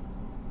out.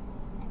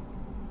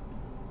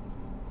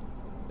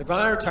 There have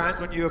been other times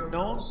when you have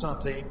known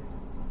something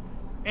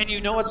and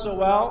you know it so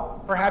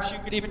well, perhaps you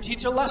could even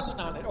teach a lesson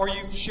on it, or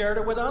you've shared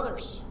it with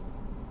others.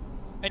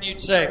 And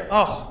you'd say,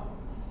 oh,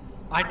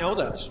 I know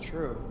that's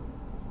true.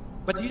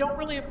 But you don't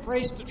really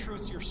embrace the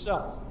truth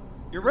yourself.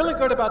 You're really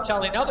good about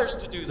telling others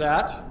to do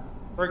that.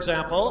 For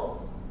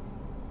example,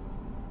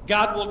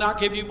 God will not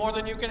give you more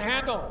than you can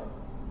handle.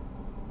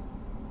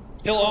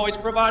 He'll always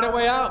provide a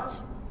way out.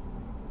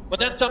 But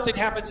then something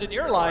happens in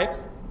your life,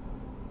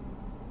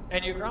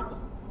 and you grumble.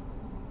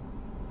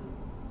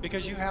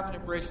 Because you haven't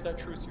embraced that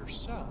truth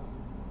yourself.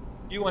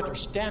 You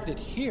understand it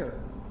here,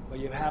 but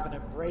you haven't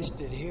embraced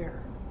it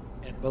here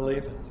and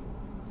believe it.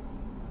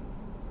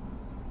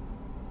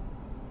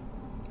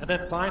 And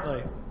then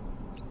finally,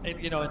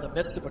 in the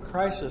midst of a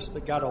crisis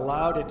that got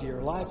allowed into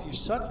your life, you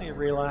suddenly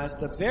realize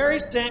the very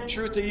same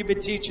truth that you've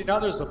been teaching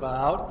others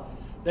about,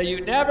 that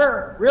you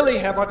never really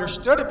have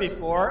understood it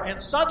before,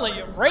 and suddenly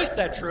you embrace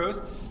that truth,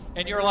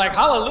 and you're like,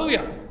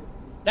 hallelujah,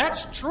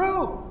 that's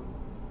true.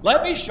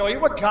 Let me show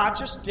you what God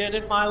just did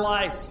in my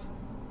life.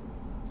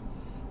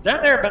 Then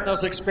there have been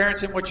those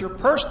experiences in which your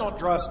personal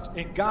trust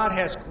in God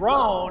has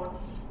grown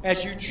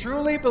as you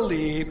truly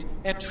believed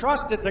and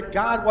trusted that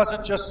God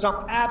wasn't just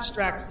some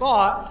abstract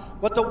thought,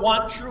 but the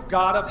one true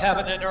God of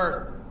heaven and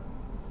earth.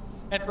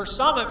 And for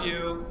some of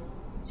you,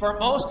 for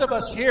most of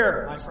us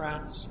here, my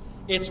friends,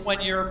 it's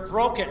when you're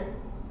broken.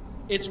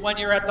 It's when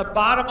you're at the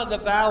bottom of the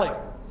valley.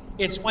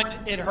 It's when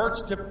it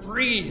hurts to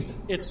breathe.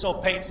 It's so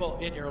painful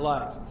in your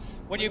life.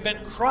 When you've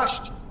been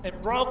crushed and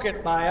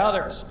broken by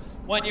others,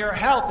 when your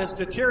health has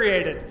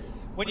deteriorated,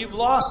 when you've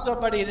lost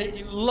somebody that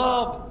you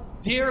love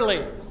dearly,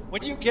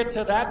 when you get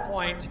to that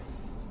point,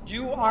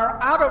 you are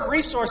out of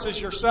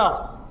resources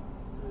yourself.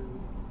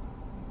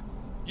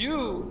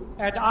 You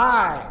and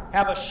I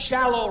have a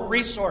shallow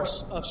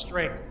resource of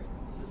strength.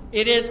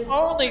 It is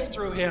only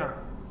through Him.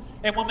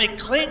 And when we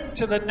cling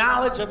to the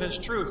knowledge of His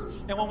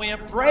truth, and when we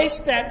embrace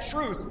that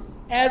truth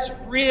as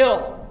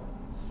real,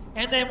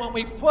 and then when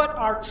we put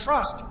our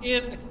trust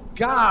in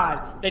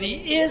God, that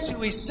He is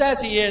who He says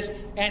He is,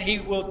 and He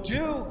will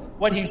do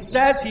what He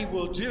says He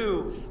will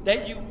do,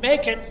 that you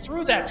make it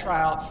through that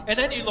trial, and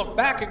then you look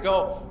back and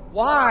go,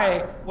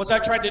 why was I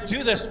trying to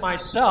do this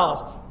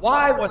myself?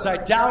 Why was I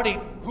doubting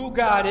who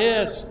God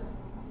is?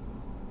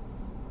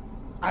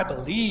 I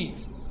believe.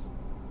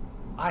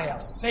 I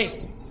have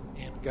faith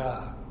in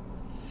God.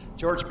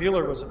 George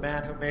Mueller was a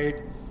man who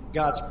made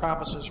God's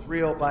promises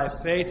real by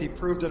faith. He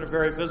proved in a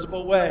very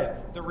visible way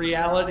the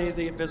reality of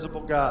the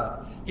invisible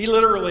God. He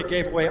literally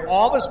gave away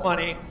all of his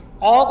money,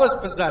 all of his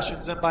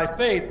possessions, and by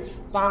faith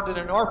founded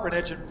an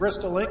orphanage in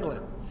Bristol,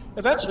 England.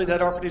 Eventually,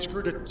 that orphanage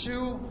grew to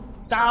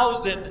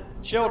 2,000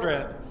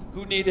 children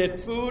who needed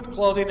food,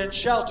 clothing, and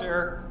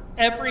shelter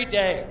every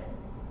day.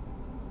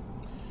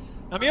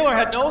 Now, Mueller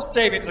had no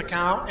savings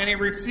account, and he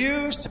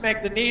refused to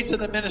make the needs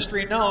of the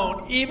ministry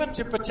known, even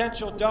to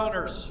potential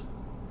donors.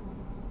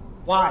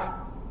 Why?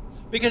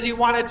 Because he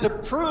wanted to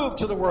prove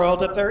to the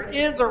world that there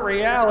is a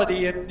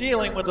reality in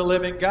dealing with the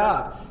living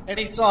God. And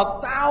he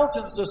saw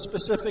thousands of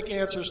specific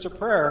answers to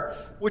prayer,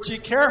 which he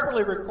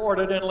carefully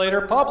recorded and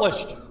later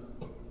published.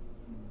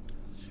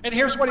 And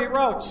here's what he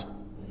wrote.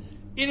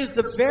 It is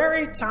the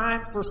very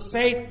time for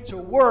faith to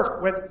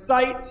work when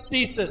sight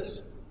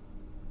ceases.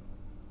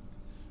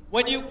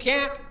 When you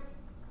can't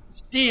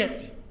see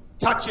it,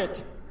 touch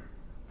it,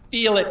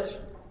 feel it.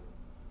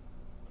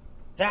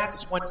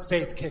 That's when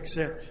faith kicks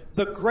in.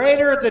 The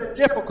greater the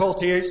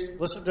difficulties,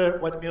 listen to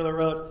what Mueller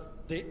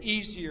wrote, the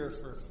easier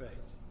for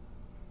faith.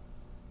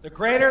 The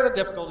greater the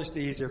difficulties, the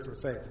easier for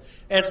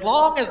faith. As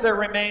long as there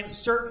remains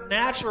certain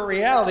natural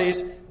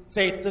realities,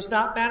 faith does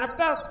not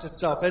manifest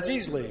itself as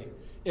easily,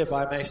 if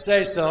I may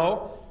say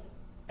so,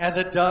 as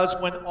it does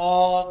when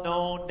all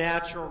known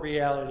natural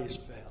realities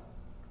fail.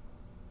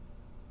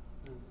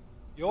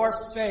 Your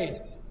faith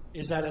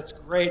is at its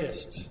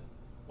greatest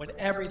when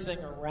everything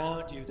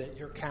around you that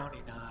you're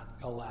counting on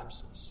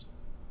collapses.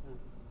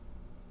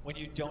 When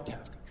you don't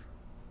have control.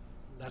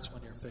 That's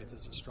when your faith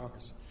is the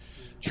strongest.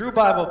 True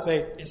Bible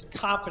faith is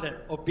confident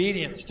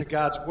obedience to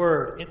God's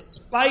word in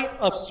spite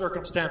of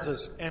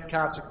circumstances and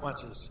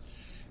consequences.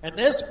 And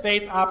this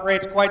faith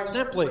operates quite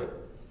simply.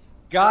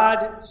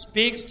 God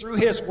speaks through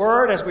His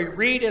word. As we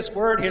read His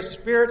word, His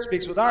Spirit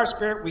speaks with our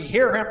spirit. We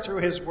hear Him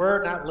through His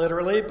word, not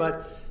literally,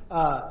 but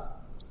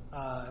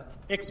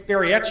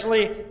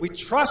experientially. We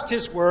trust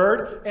His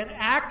word and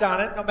act on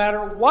it no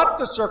matter what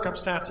the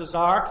circumstances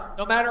are,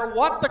 no matter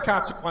what the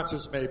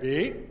consequences may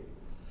be.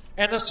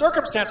 And the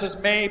circumstances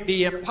may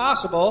be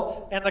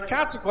impossible, and the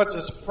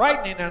consequences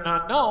frightening and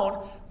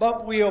unknown,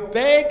 but we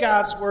obey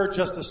God's word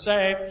just the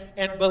same,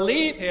 and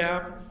believe him,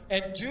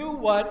 and do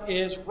what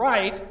is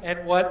right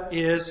and what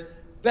is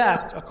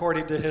best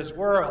according to his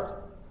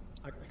word.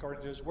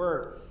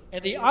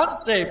 And the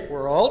unsaved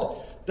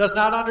world does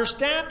not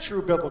understand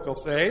true biblical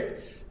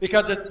faith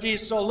because it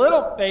sees so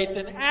little faith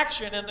in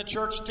action in the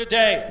church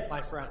today,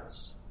 my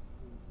friends.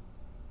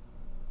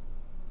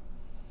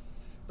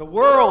 The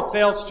world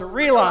fails to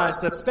realize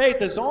that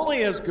faith is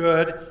only as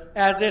good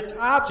as its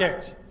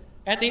object.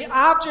 And the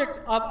object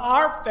of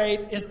our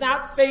faith is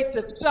not faith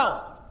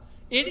itself.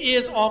 It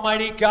is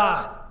Almighty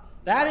God.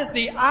 That is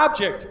the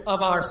object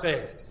of our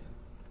faith.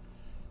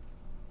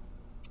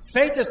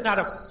 Faith is not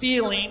a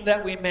feeling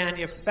that we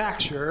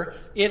manufacture.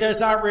 It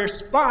is our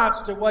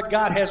response to what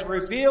God has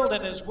revealed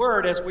in his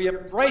word as we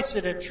embrace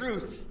it in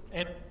truth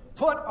and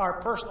put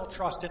our personal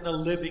trust in the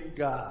living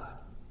God.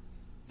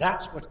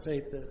 That's what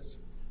faith is.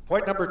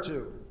 Point number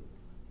 2.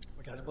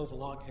 We've got to move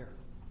along here.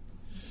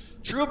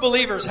 True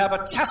believers have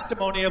a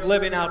testimony of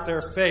living out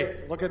their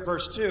faith. Look at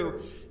verse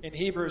 2 in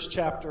Hebrews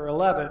chapter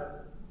 11.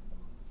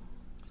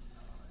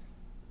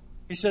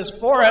 He says,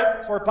 For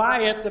by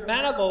it the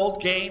men of old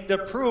gained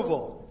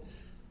approval.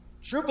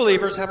 True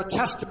believers have a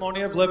testimony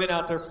of living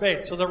out their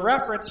faith. So the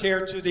reference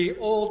here to the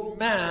old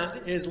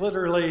men is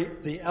literally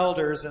the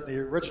elders in the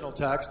original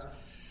text.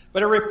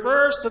 But it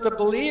refers to the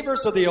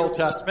believers of the Old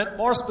Testament,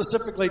 more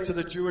specifically to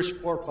the Jewish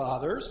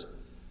forefathers,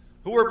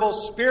 who were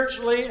both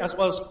spiritually as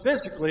well as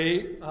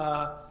physically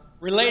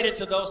related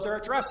to those they're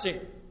addressing.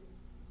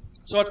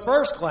 So at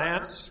first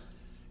glance,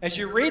 as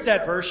you read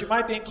that verse, you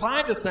might be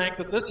inclined to think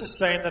that this is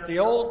saying that the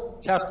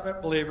Old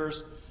Testament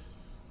believers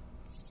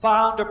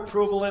found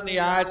approval in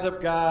the eyes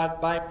of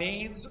God by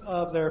means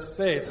of their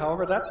faith.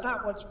 However, that's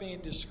not what's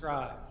being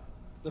described.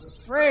 The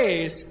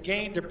phrase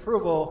gained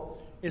approval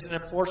is an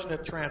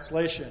unfortunate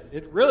translation.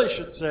 It really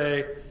should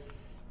say,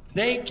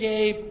 they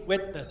gave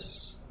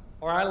witness.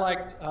 Or I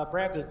liked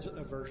Brandon's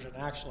version,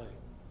 actually.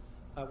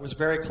 It was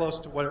very close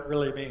to what it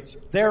really means.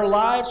 Their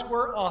lives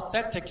were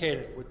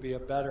authenticated would be a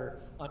better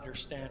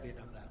understanding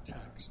of that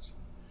text.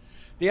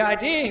 The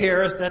idea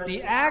here is that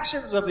the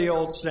actions of the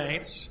old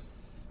saints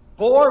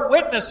bore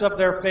witness of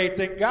their faith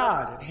in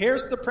God. And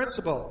here's the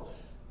principle.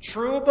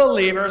 True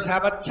believers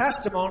have a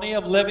testimony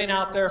of living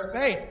out their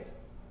faith.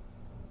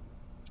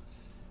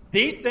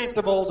 These saints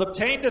of old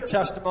obtained a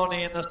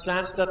testimony in the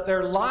sense that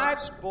their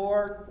lives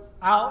bore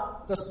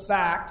out the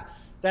fact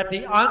that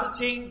the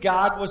unseen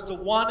God was the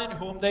one in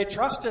whom they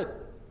trusted.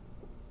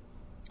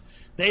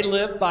 They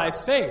lived by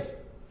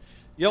faith.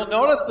 You'll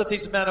notice that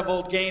these men of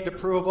old gained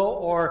approval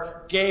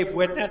or gave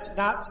witness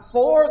not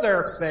for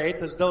their faith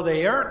as though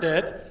they earned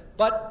it,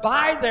 but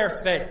by their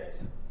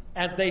faith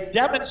as they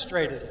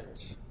demonstrated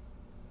it.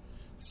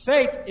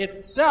 Faith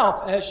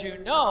itself, as you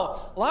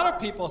know, a lot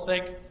of people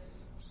think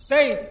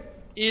faith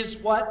is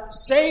what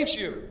saves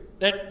you.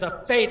 That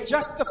the faith,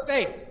 just the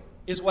faith,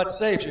 is what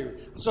saves you.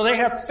 So they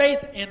have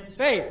faith in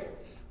faith.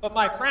 But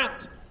my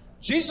friends,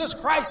 Jesus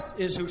Christ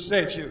is who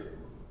saves you.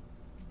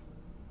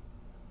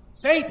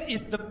 Faith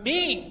is the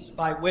means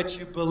by which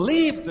you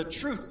believe the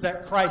truth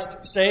that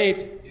Christ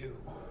saved you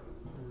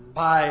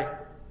by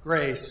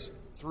grace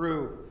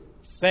through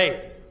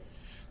faith.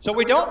 So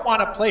we don't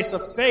want to place a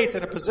faith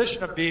in a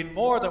position of being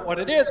more than what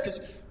it is,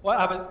 because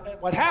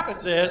what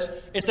happens is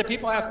that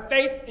people have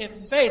faith in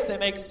faith. They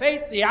make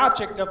faith the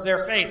object of their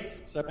faith.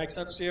 Does that make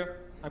sense to you?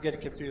 I'm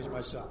getting confused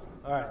myself.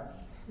 All right.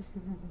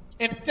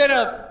 Instead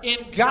of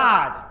in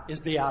God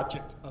is the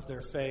object of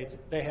their faith,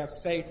 they have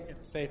faith in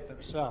faith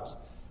themselves.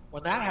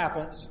 When that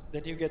happens,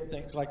 then you get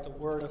things like the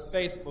Word of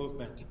Faith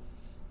movement,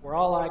 where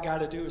all I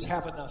got to do is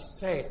have enough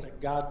faith and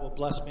God will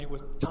bless me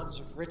with tons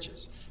of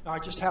riches. Now, I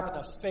just have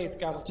enough faith,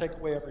 God will take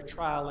away every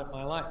trial in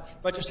my life.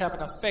 If I just have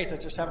enough faith,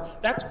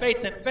 that's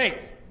faith in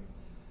faith.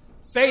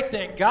 Faith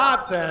in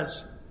God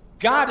says,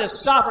 God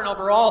is sovereign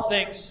over all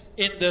things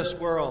in this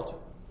world.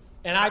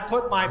 And I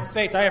put my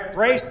faith, I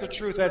embrace the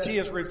truth as He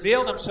has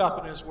revealed Himself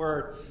in His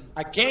Word.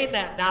 I gain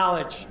that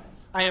knowledge.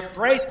 I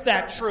embrace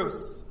that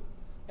truth.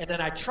 And then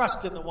I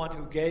trust in the one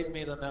who gave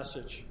me the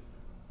message.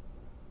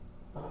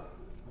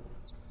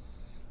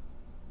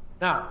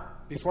 Now,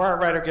 before our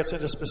writer gets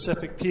into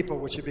specific people,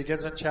 which he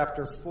begins in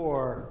chapter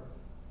 4,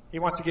 he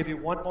wants to give you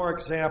one more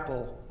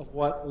example of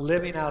what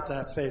living out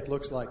that faith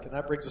looks like. And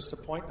that brings us to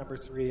point number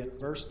 3 in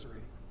verse 3.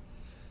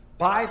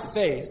 By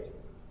faith,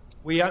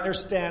 we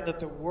understand that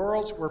the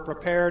worlds were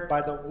prepared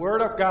by the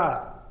Word of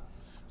God,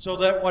 so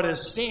that what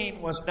is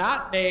seen was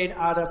not made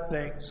out of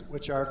things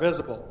which are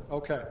visible.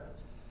 Okay.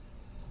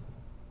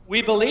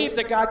 We believe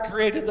that God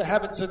created the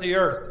heavens and the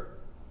earth.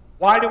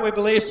 Why do we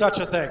believe such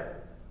a thing?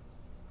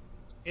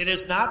 It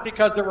is not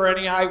because there were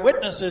any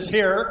eyewitnesses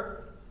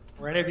here.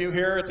 Were any of you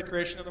here at the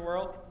creation of the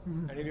world?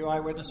 Any of you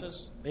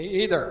eyewitnesses?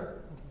 Me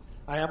either.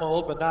 I am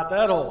old, but not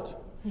that old.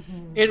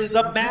 It is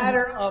a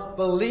matter of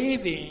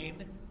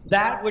believing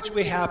that which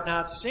we have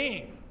not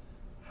seen.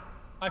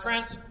 My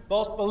friends,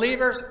 both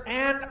believers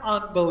and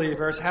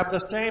unbelievers have the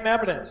same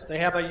evidence. They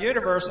have a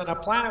universe and a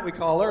planet we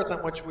call Earth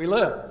on which we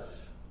live.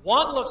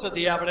 One looks at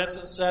the evidence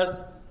and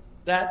says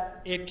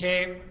that it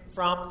came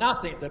from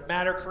nothing, that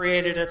matter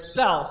created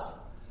itself,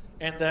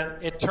 and then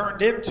it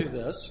turned into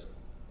this.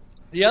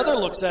 The other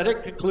looks at it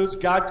and concludes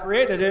God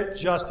created it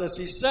just as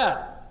he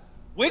said.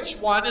 Which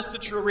one is the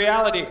true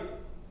reality?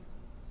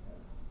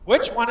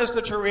 Which one is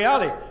the true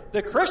reality?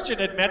 The Christian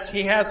admits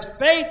he has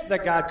faith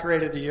that God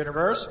created the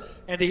universe,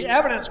 and the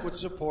evidence would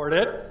support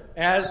it,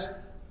 as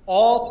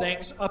all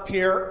things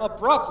appear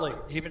abruptly.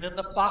 Even in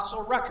the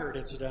fossil record,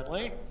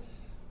 incidentally,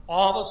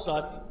 all of a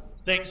sudden,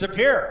 things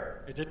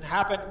appear. It didn't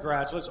happen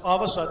gradually. All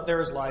of a sudden,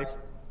 there is life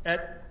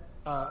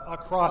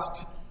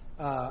across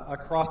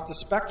the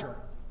spectrum.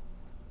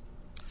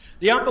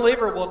 The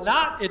unbeliever will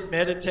not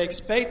admit it takes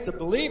faith to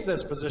believe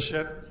this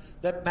position,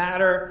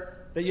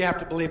 that you have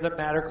to believe that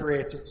matter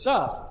creates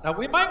itself. Now,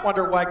 we might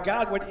wonder why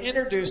God would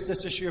introduce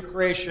this issue of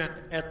creation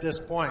at this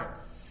point.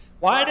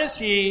 What does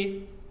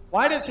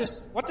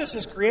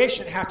his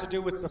creation have to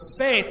do with the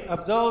faith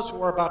of those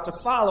who are about to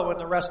follow in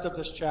the rest of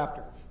this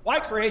chapter? Why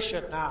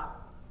creation now?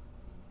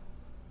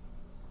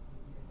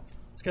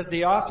 It's because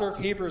the author of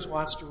Hebrews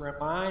wants to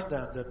remind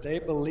them that they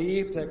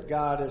believe that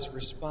God is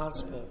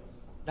responsible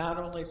not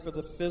only for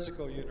the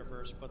physical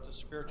universe, but the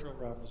spiritual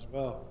realm as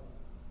well.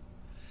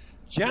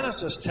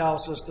 Genesis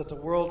tells us that the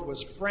world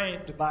was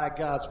framed by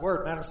God's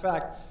word. Matter of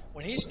fact,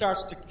 when he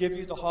starts to give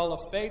you the hall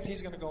of faith,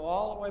 he's going to go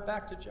all the way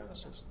back to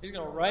Genesis. He's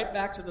going to go right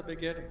back to the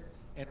beginning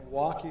and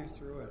walk you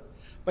through it.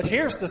 But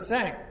here's the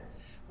thing.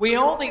 We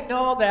only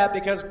know that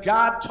because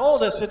God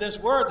told us in his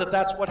word that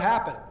that's what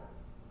happened.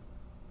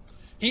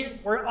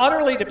 We're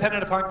utterly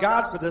dependent upon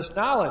God for this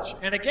knowledge.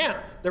 And again,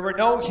 there were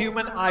no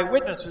human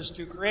eyewitnesses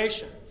to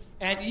creation.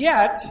 And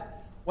yet,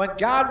 when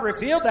God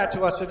revealed that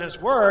to us in his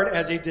word,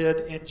 as he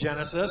did in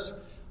Genesis,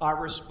 our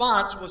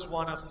response was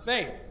one of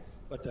faith.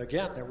 But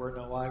again, there were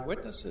no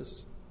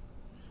eyewitnesses.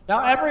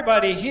 Now,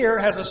 everybody here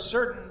has a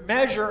certain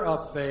measure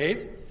of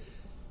faith.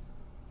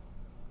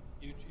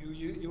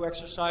 You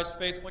exercised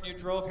faith when you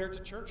drove here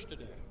to church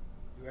today.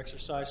 You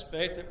exercised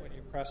faith that when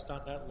you pressed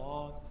on that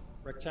long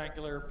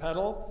rectangular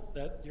pedal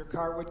that your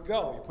car would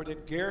go. You put it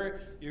in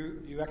gear.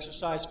 You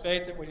exercised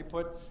faith that when you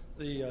put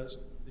I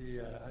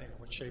don't know,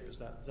 what shape is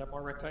that? Is that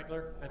more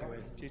rectangular? Anyway,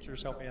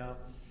 teachers, help me out.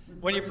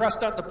 When you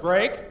pressed on the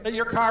brake, that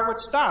your car would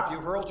stop. You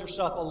hurled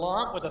yourself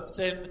along with a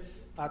thin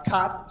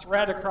cotton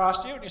thread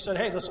across you, and you said,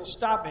 hey, this will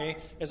stop me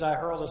as I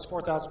hurl this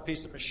 4,000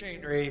 piece of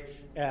machinery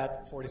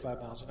at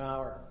 45 miles an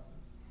hour.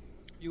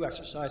 You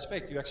exercise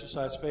faith. You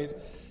exercise faith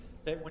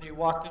that when you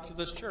walked into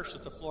this church,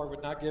 that the floor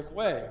would not give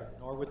way,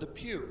 nor would the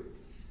pew,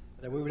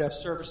 that we would have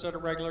service at a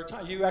regular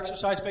time. You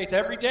exercise faith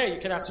every day. You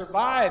cannot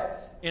survive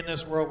in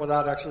this world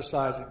without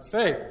exercising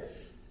faith.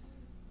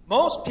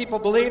 Most people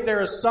believe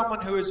there is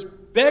someone who is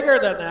bigger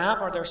than them,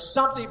 or there's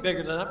something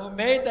bigger than them, who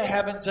made the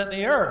heavens and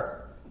the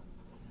earth.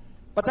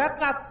 But that's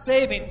not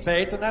saving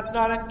faith, and that's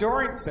not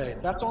enduring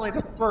faith. That's only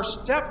the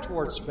first step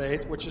towards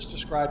faith, which is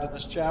described in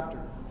this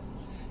chapter.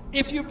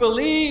 If you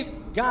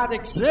believe God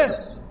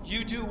exists,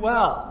 you do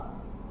well,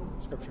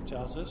 Scripture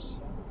tells us.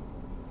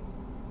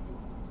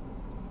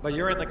 But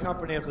you're in the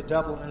company of the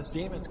devil and his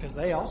demons because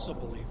they also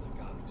believe that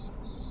God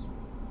exists.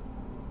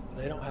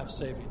 They don't have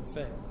saving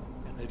faith,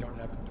 and they don't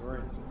have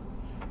enduring faith.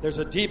 There's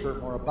a deeper,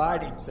 more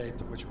abiding faith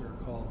to which we are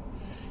called.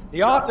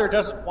 The author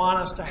doesn't want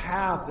us to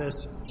have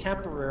this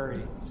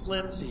temporary,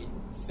 flimsy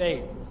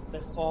faith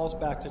that falls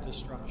back to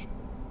destruction.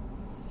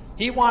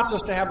 He wants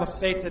us to have a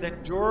faith that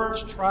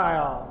endures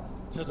trial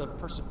to the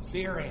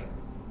persevering,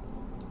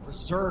 the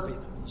preserving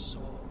of the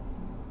soul.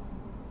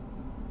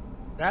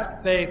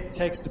 That faith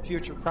takes the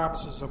future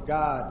promises of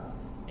God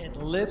and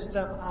lives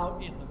them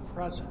out in the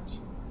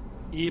present,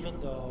 even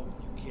though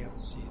you can't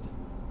see them.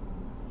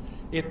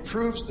 It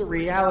proves the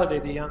reality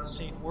of the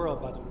unseen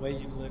world by the way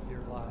you live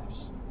your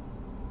lives.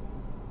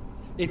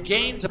 It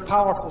gains a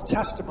powerful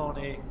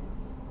testimony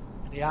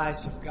in the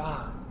eyes of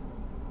God.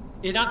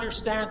 It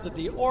understands that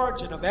the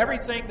origin of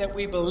everything that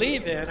we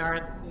believe in are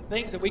in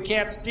things that we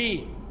can't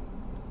see.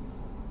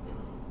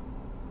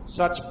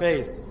 Such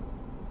faith,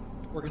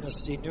 we're going to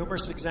see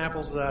numerous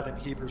examples of that in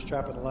Hebrews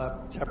chapter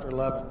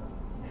 11,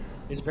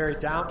 is very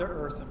down to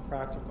earth and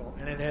practical,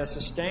 and it has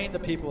sustained the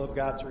people of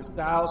God through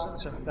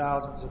thousands and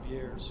thousands of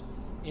years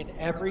in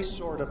every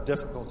sort of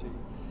difficulty.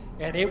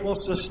 And it will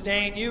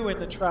sustain you in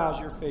the trials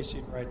you're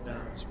facing right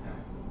now as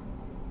well.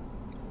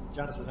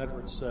 Jonathan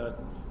Edwards said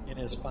in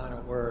his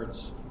final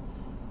words,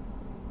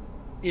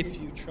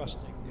 if you trust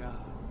in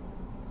God,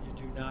 you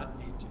do not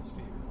need to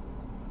fear.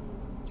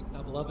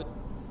 Now, beloved,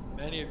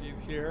 many of you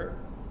here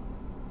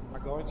are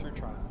going through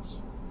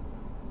trials.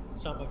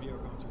 Some of you are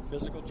going through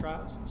physical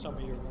trials. Some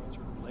of you are going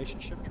through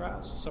relationship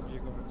trials. Some of you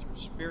are going through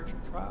spiritual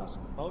trials,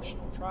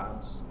 emotional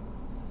trials.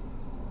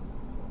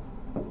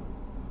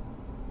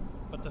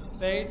 But the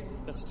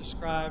faith that's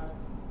described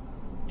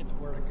in the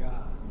Word of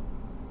God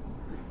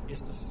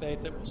is the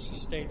faith that will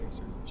sustain you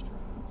through those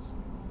trials.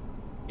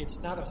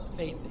 It's not a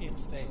faith in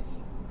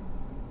faith.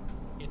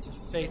 It's a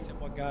faith in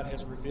what God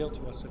has revealed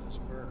to us in His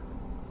Word.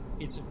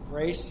 It's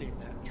embracing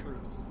that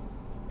truth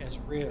as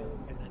real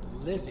and then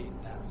living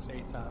that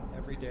faith out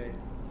every day in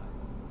your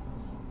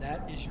life.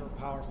 That is your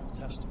powerful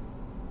testimony.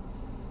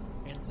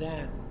 And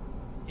then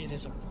it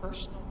is a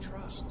personal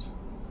trust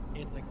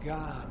in the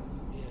God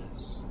who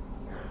is.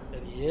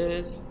 That he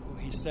is who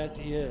he says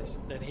he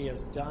is. That he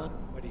has done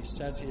what he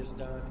says he has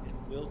done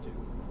and will do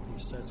what he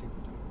says he will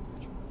do in the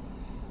future.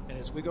 And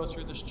as we go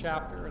through this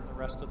chapter and the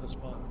rest of this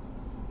month,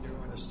 you're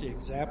going to see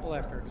example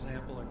after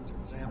example after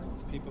example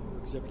of people who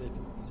exhibited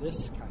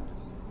this kind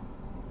of faith.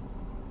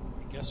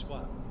 And guess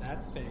what?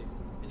 That faith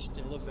is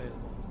still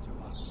available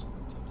to us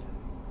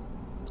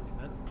today.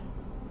 Amen.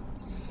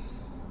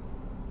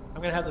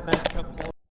 I'm going to have the men come forward.